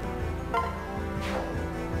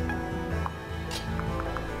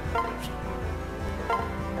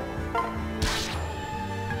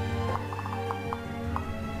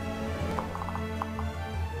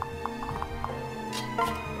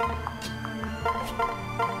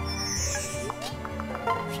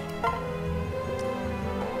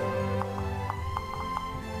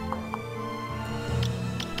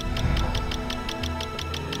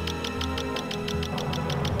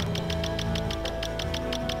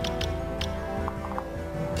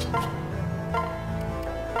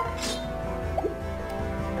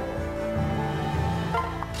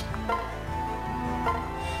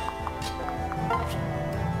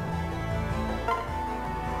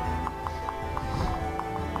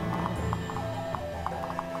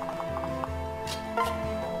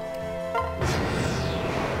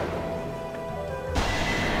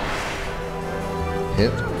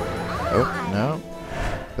 Hit. Oh, no.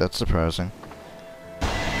 That's surprising. I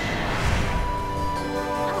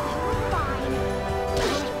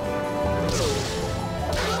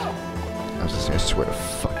was just saying, I swear to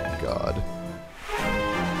fucking God.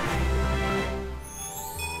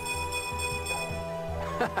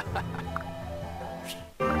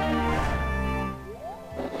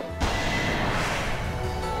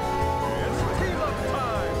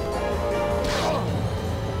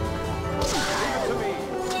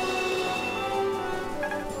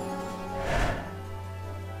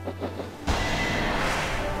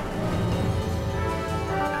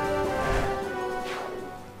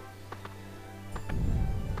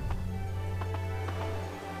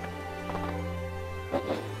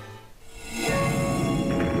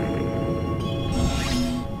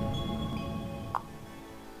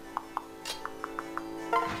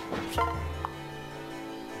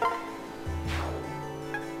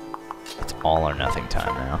 all or nothing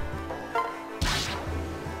time now.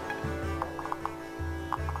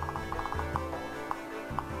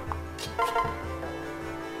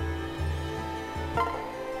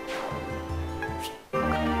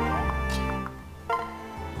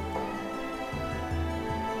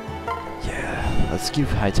 Yeah, let's give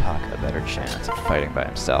Haitaka a better chance at fighting by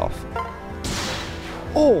himself.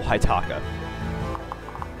 Oh, Haitaka.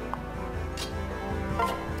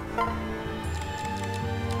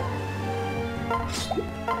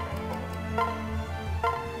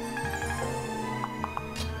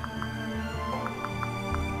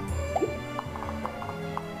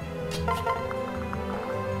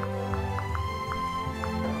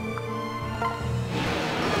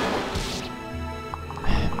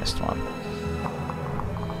 Missed one.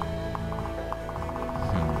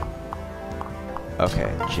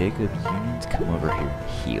 Okay, Jacob, you need to come over here and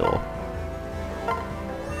heal.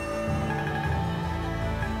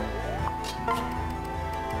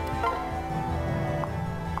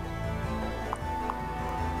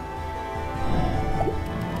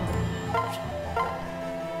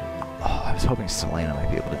 Oh, I was hoping Selena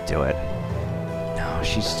might be able to do it. No,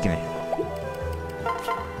 she's just gonna...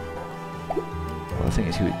 Well, the thing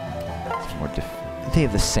is, it's more they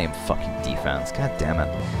have the same fucking defense. God damn it.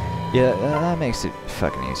 Yeah, that makes it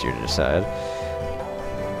fucking easier to decide.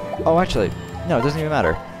 Oh, actually, no, it doesn't even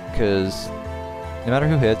matter. Because no matter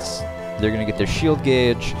who hits, they're gonna get their shield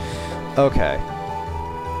gauge. Okay.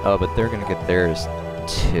 Oh, but they're gonna get theirs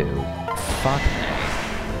too. Fuck me.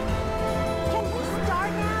 Can we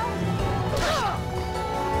start now?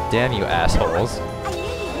 Damn you assholes. I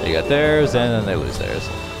knew you They got theirs, and then they lose theirs.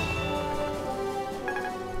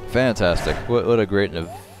 Fantastic. What a great and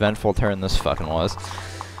eventful turn this fucking was.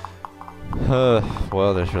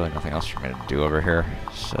 Well, there's really nothing else for me to do over here.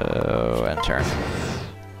 So, end turn.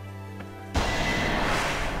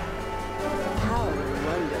 How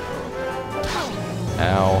wonderful.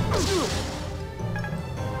 Ow.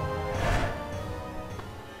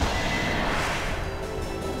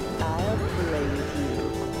 I'll play with you.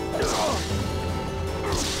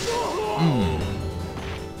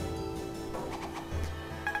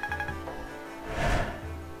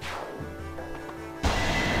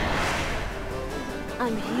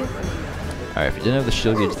 I'm here for you. Alright, if you didn't have the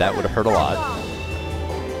shield gauge, that would have hurt a lot.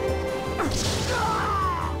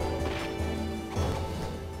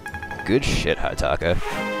 Good shit, Haitaka.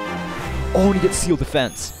 Oh, and he gets seal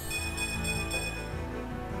defense.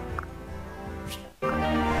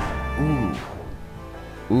 Ooh.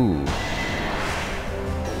 Ooh.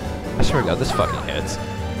 I swear to God, this fucking hits.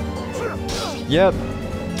 Yep.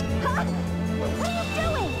 What are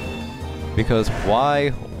you doing? Because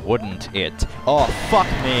why wouldn't it? Oh, fuck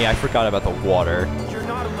me, I forgot about the water. You're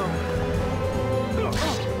not alone.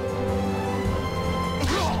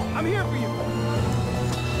 I'm here for you.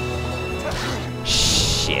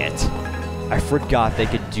 Shit. I forgot they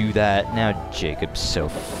could do that. Now Jacob's so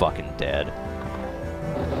fucking dead.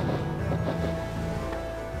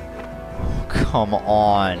 Come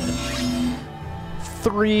on.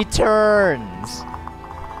 3 turns.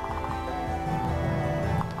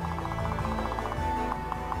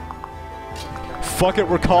 Fuck it,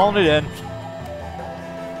 we're calling it in.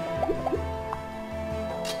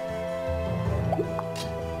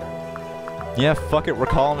 Yeah, fuck it, we're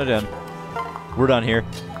calling it in. We're done here.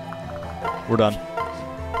 We're done.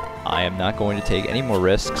 I am not going to take any more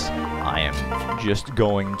risks. I am just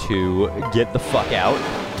going to get the fuck out.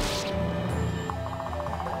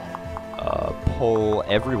 Pull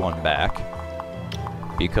everyone back.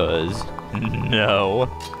 Because, no.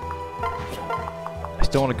 I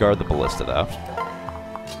still want to guard the ballista, though.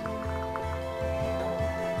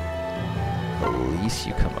 Elise,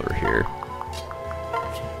 you come over here.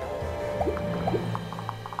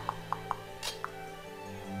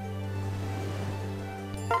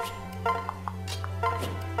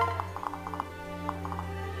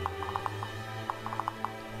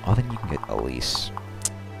 Oh, then you can get Elise.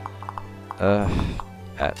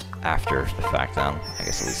 After the fact, then. I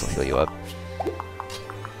guess Elise will heal you up.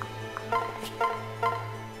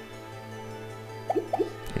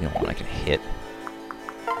 The only one I can hit.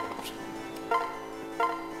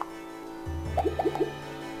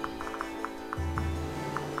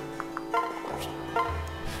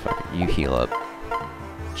 Fuck it, you heal up,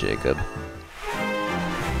 Jacob.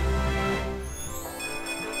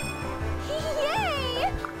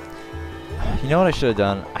 Yay! You know what I should have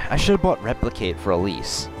done? I should have bought Replicate for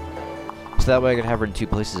Elise. So that way I could have her in 2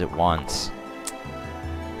 places at once.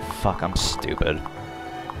 Fuck, I'm stupid.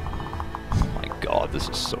 Oh my god, this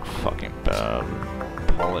is so fucking bad.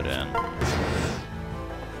 Pull it in.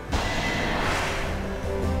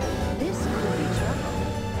 This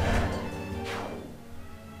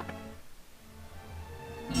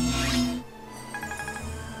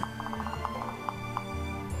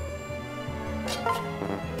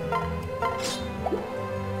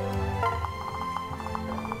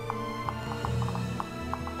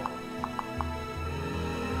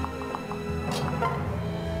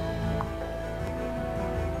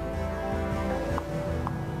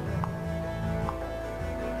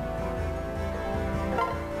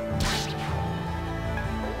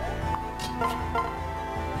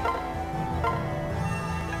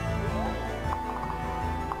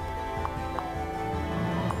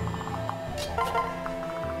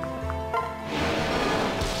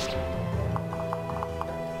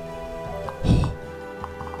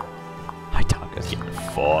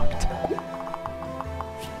fucked.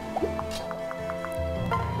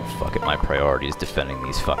 Fuck it, my priority is defending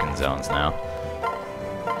these fucking zones now.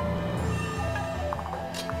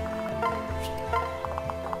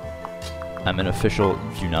 I'm an official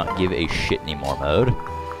do not give a shit anymore mode.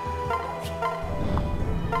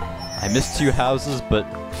 I missed 2 houses, but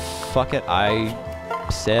fuck it, I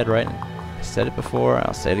said it before,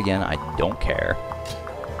 I'll say it again, I don't care.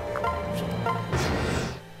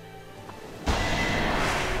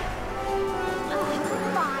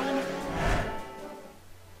 Fine.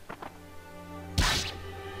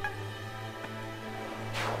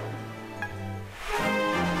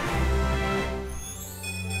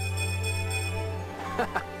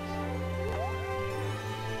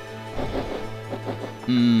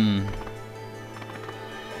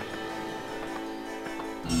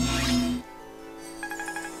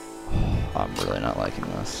 I'm really not liking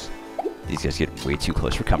this. These guys get way too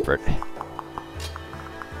close for comfort.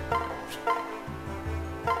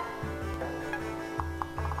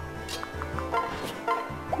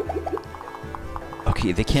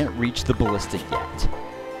 Okay, they can't reach the ballista yet.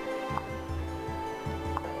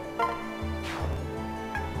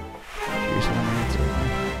 Here's what I'm gonna do.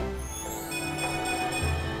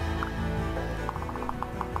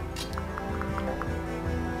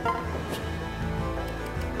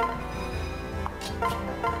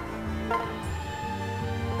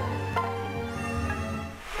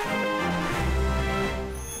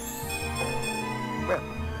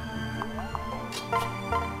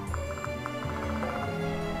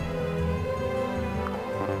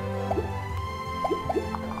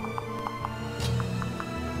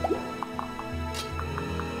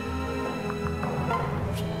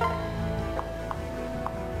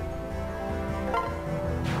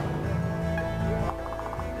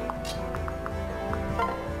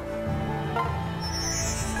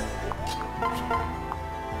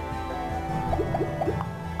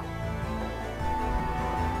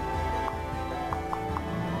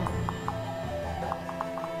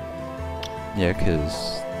 Yeah,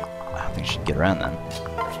 because I don't think she can get around then.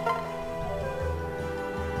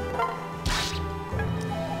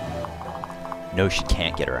 No, she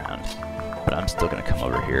can't get around. But I'm still gonna come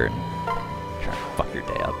over here and try and fuck your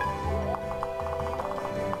day up.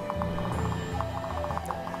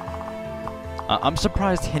 I'm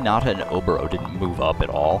surprised Hinata and Oboro didn't move up at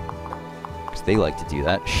all. Because they like to do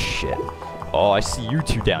that shit. Oh, I see you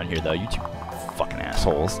two down here, though. You two fucking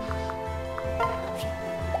assholes.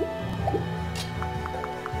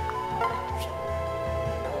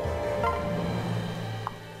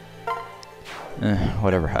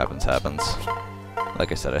 Whatever happens, happens.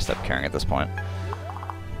 Like I said, I stopped caring at this point.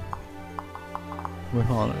 Wait,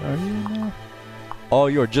 hold on. Are you in there? Oh,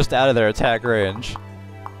 you're just out of their attack range.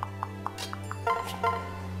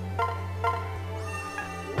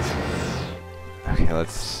 Okay,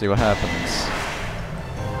 let's see what happens.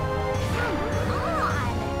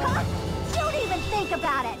 Come on! Don't even think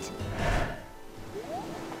about it!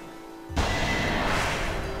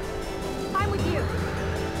 I'm with you.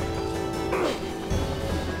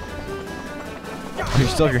 You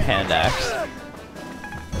still have your hand axe.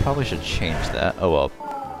 Probably should change that. Oh well.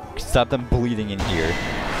 Stop them bleeding in here.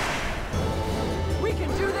 We can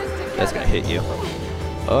do this together. That's gonna hit you.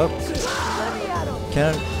 Oh. I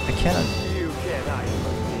can't. You can't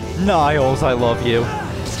hide. Niles, I love you.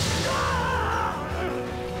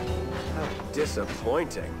 How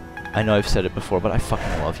disappointing. I know I've said it before, but I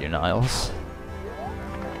fucking love you, Niles.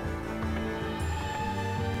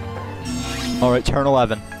 Alright, turn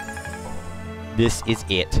 11. This is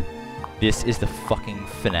it. This is the fucking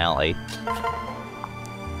finale.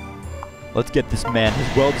 Let's get this man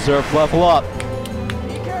his well-deserved level up.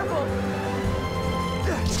 Be careful.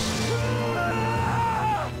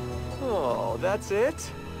 Oh, that's it?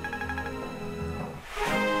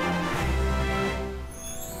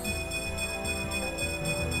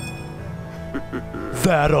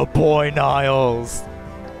 That a boy, Niles.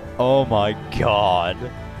 Oh my god.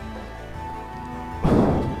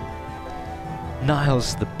 Niles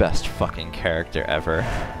is the best fucking character ever.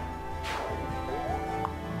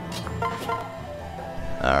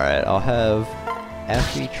 Alright, I'll have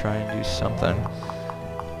Effie try and do something.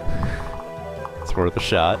 It's worth a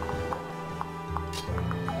shot.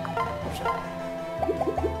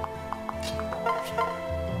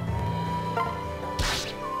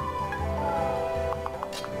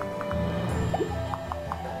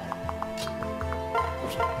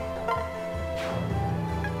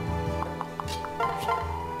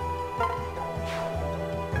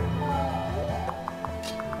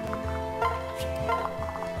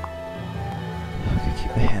 Okay,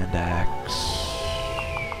 keep the hand axe.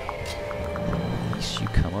 At least you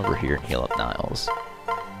here and heal up Niles.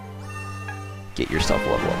 Get yourself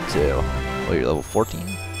level up too. Oh, you're level 14?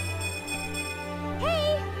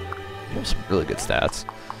 Hey! You have some really good stats.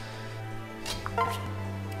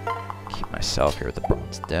 Keep myself here with the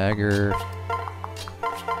bronze dagger.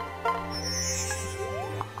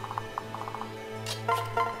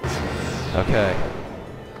 Okay.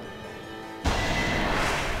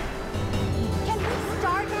 Can we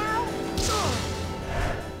start now?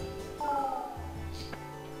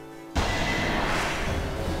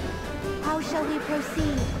 How shall we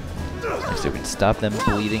proceed? So we can stop them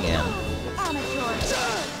bleeding in. Amateur.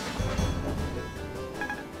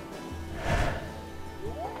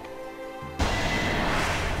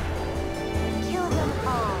 Kill them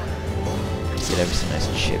all. Get every some nice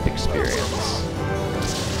chip experience.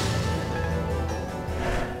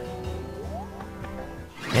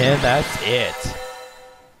 And that's it.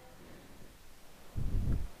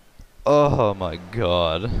 Oh my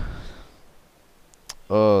god.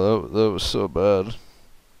 Oh, that was so bad.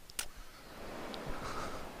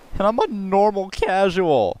 And I'm a normal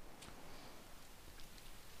casual.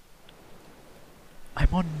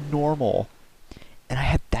 I'm on normal. And I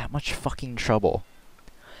had that much fucking trouble.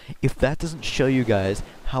 If that doesn't show you guys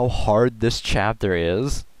how hard this chapter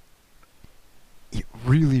is, it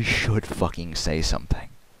really should fucking say something.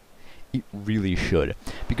 It really should.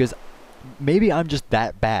 Because maybe I'm just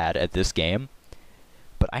that bad at this game,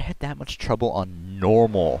 but I had that much trouble on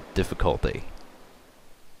normal difficulty.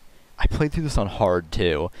 I played through this on hard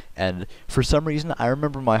too, and for some reason I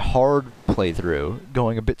remember my hard playthrough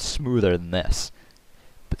going a bit smoother than this.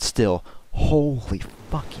 But still, holy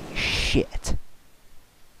fucking shit.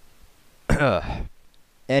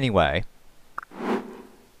 Anyway.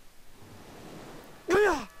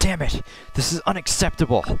 Damn it! This is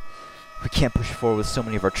unacceptable! We can't push forward with so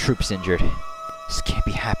many of our troops injured. This can't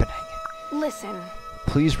be happening. Listen.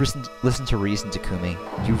 Please listen to reason, Takumi.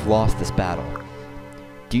 You've lost this battle.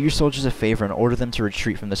 Do your soldiers a favor and order them to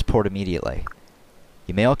retreat from this port immediately.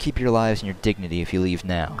 You may all keep your lives and your dignity if you leave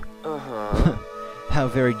now. How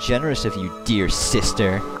very generous of you, dear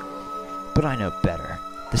sister. But I know better.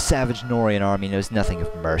 The savage Norian army knows nothing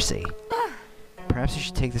of mercy. Perhaps you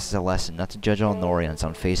should take this as a lesson not to judge all Norians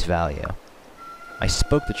on face value. I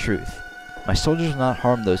spoke the truth. My soldiers will not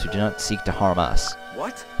harm those who do not seek to harm us.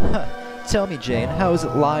 What? Tell me, Jane, how has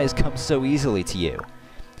lies come so easily to you?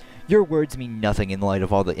 Your words mean nothing in light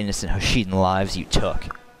of all the innocent Hoshidan lives you took,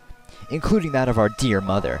 including that of our dear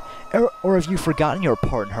mother. Or have you forgotten your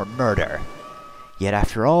part in her murder? Yet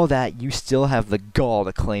after all that, you still have the gall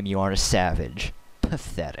to claim you aren't a savage.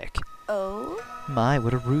 Pathetic. Oh? My,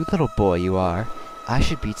 what a rude little boy you are. I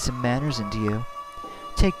should beat some manners into you.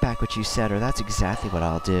 Take back what you said, or that's exactly what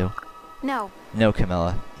I'll do. No. No,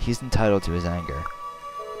 Camilla. He's entitled to his anger.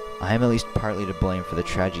 I am at least partly to blame for the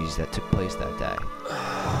tragedies that took place that day.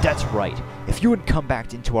 That's right. If you had come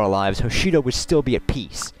back into our lives, Hoshido would still be at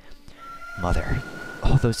peace. Mother,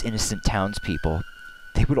 all those innocent townspeople,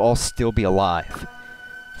 they would all still be alive.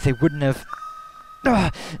 They wouldn't have...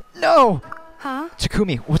 No! Huh?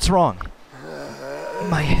 Takumi, what's wrong?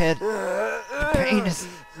 My head... The pain is...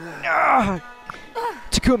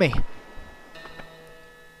 Takumi!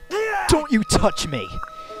 Don't you touch me!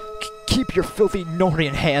 Keep your filthy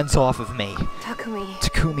Norian hands off of me! Takumi.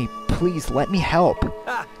 Takumi, please let me help!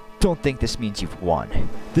 Don't think this means you've won.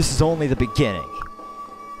 This is only the beginning.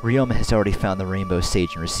 Ryoma has already found the Rainbow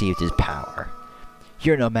Sage and received his power.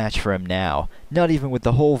 You're no match for him now, not even with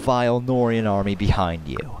the whole vile Norian army behind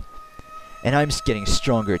you. And I'm getting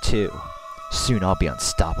stronger too. Soon I'll be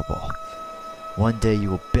unstoppable. One day you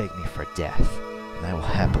will beg me for death, and I will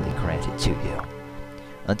happily grant it to you.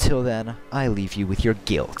 Until then, I leave you with your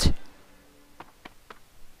guilt.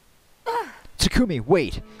 Takumi,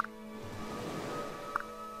 wait!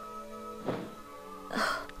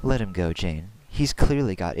 Let him go, Jane. He's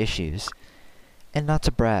clearly got issues. And not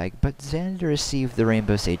to brag, but Xander received the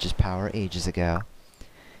Rainbow Sage's power ages ago.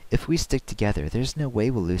 If we stick together, there's no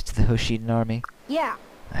way we'll lose to the Hoshidan army. Yeah.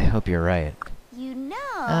 I hope you're right. You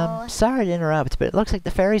know. Sorry to interrupt, but it looks like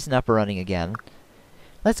the ferry's up and running again.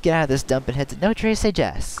 Let's get out of this dump and head to Notre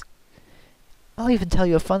Sagesse. I'll even tell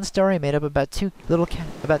you a fun story made up about two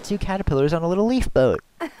caterpillars on a little leaf boat.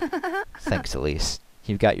 Thanks, Elise.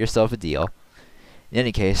 You've got yourself a deal. In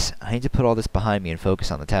any case, I need to put all this behind me and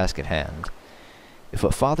focus on the task at hand. If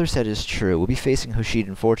what Father said is true, we'll be facing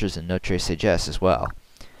Hoshidan Fortress and Notre Sagesse as well.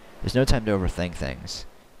 There's no time to overthink things.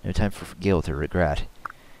 No time for guilt or regret.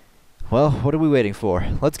 Well, what are we waiting for?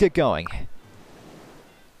 Let's get going.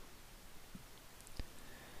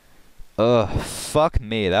 Ugh, fuck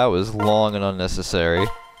me, that was long and unnecessary.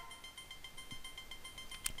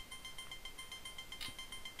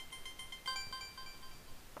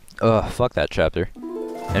 Ugh, fuck that chapter.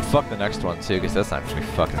 And fuck the next one too, because that's not gonna be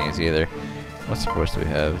fucking easy either. What supports do we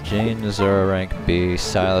have? Jane, Nazara, rank B,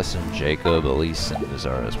 Silas and Jacob, Elise, and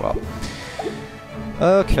Nazara as well.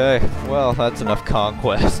 Okay, well, that's enough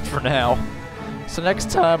Conquest for now. So next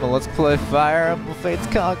time on Let's Play Fire Emblem Fates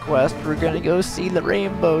Conquest, we're gonna go see the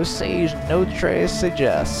Rainbow Sage No Trace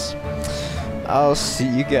suggests. I'll see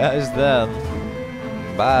you guys then.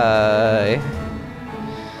 Bye.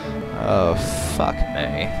 Oh, fuck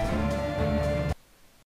me.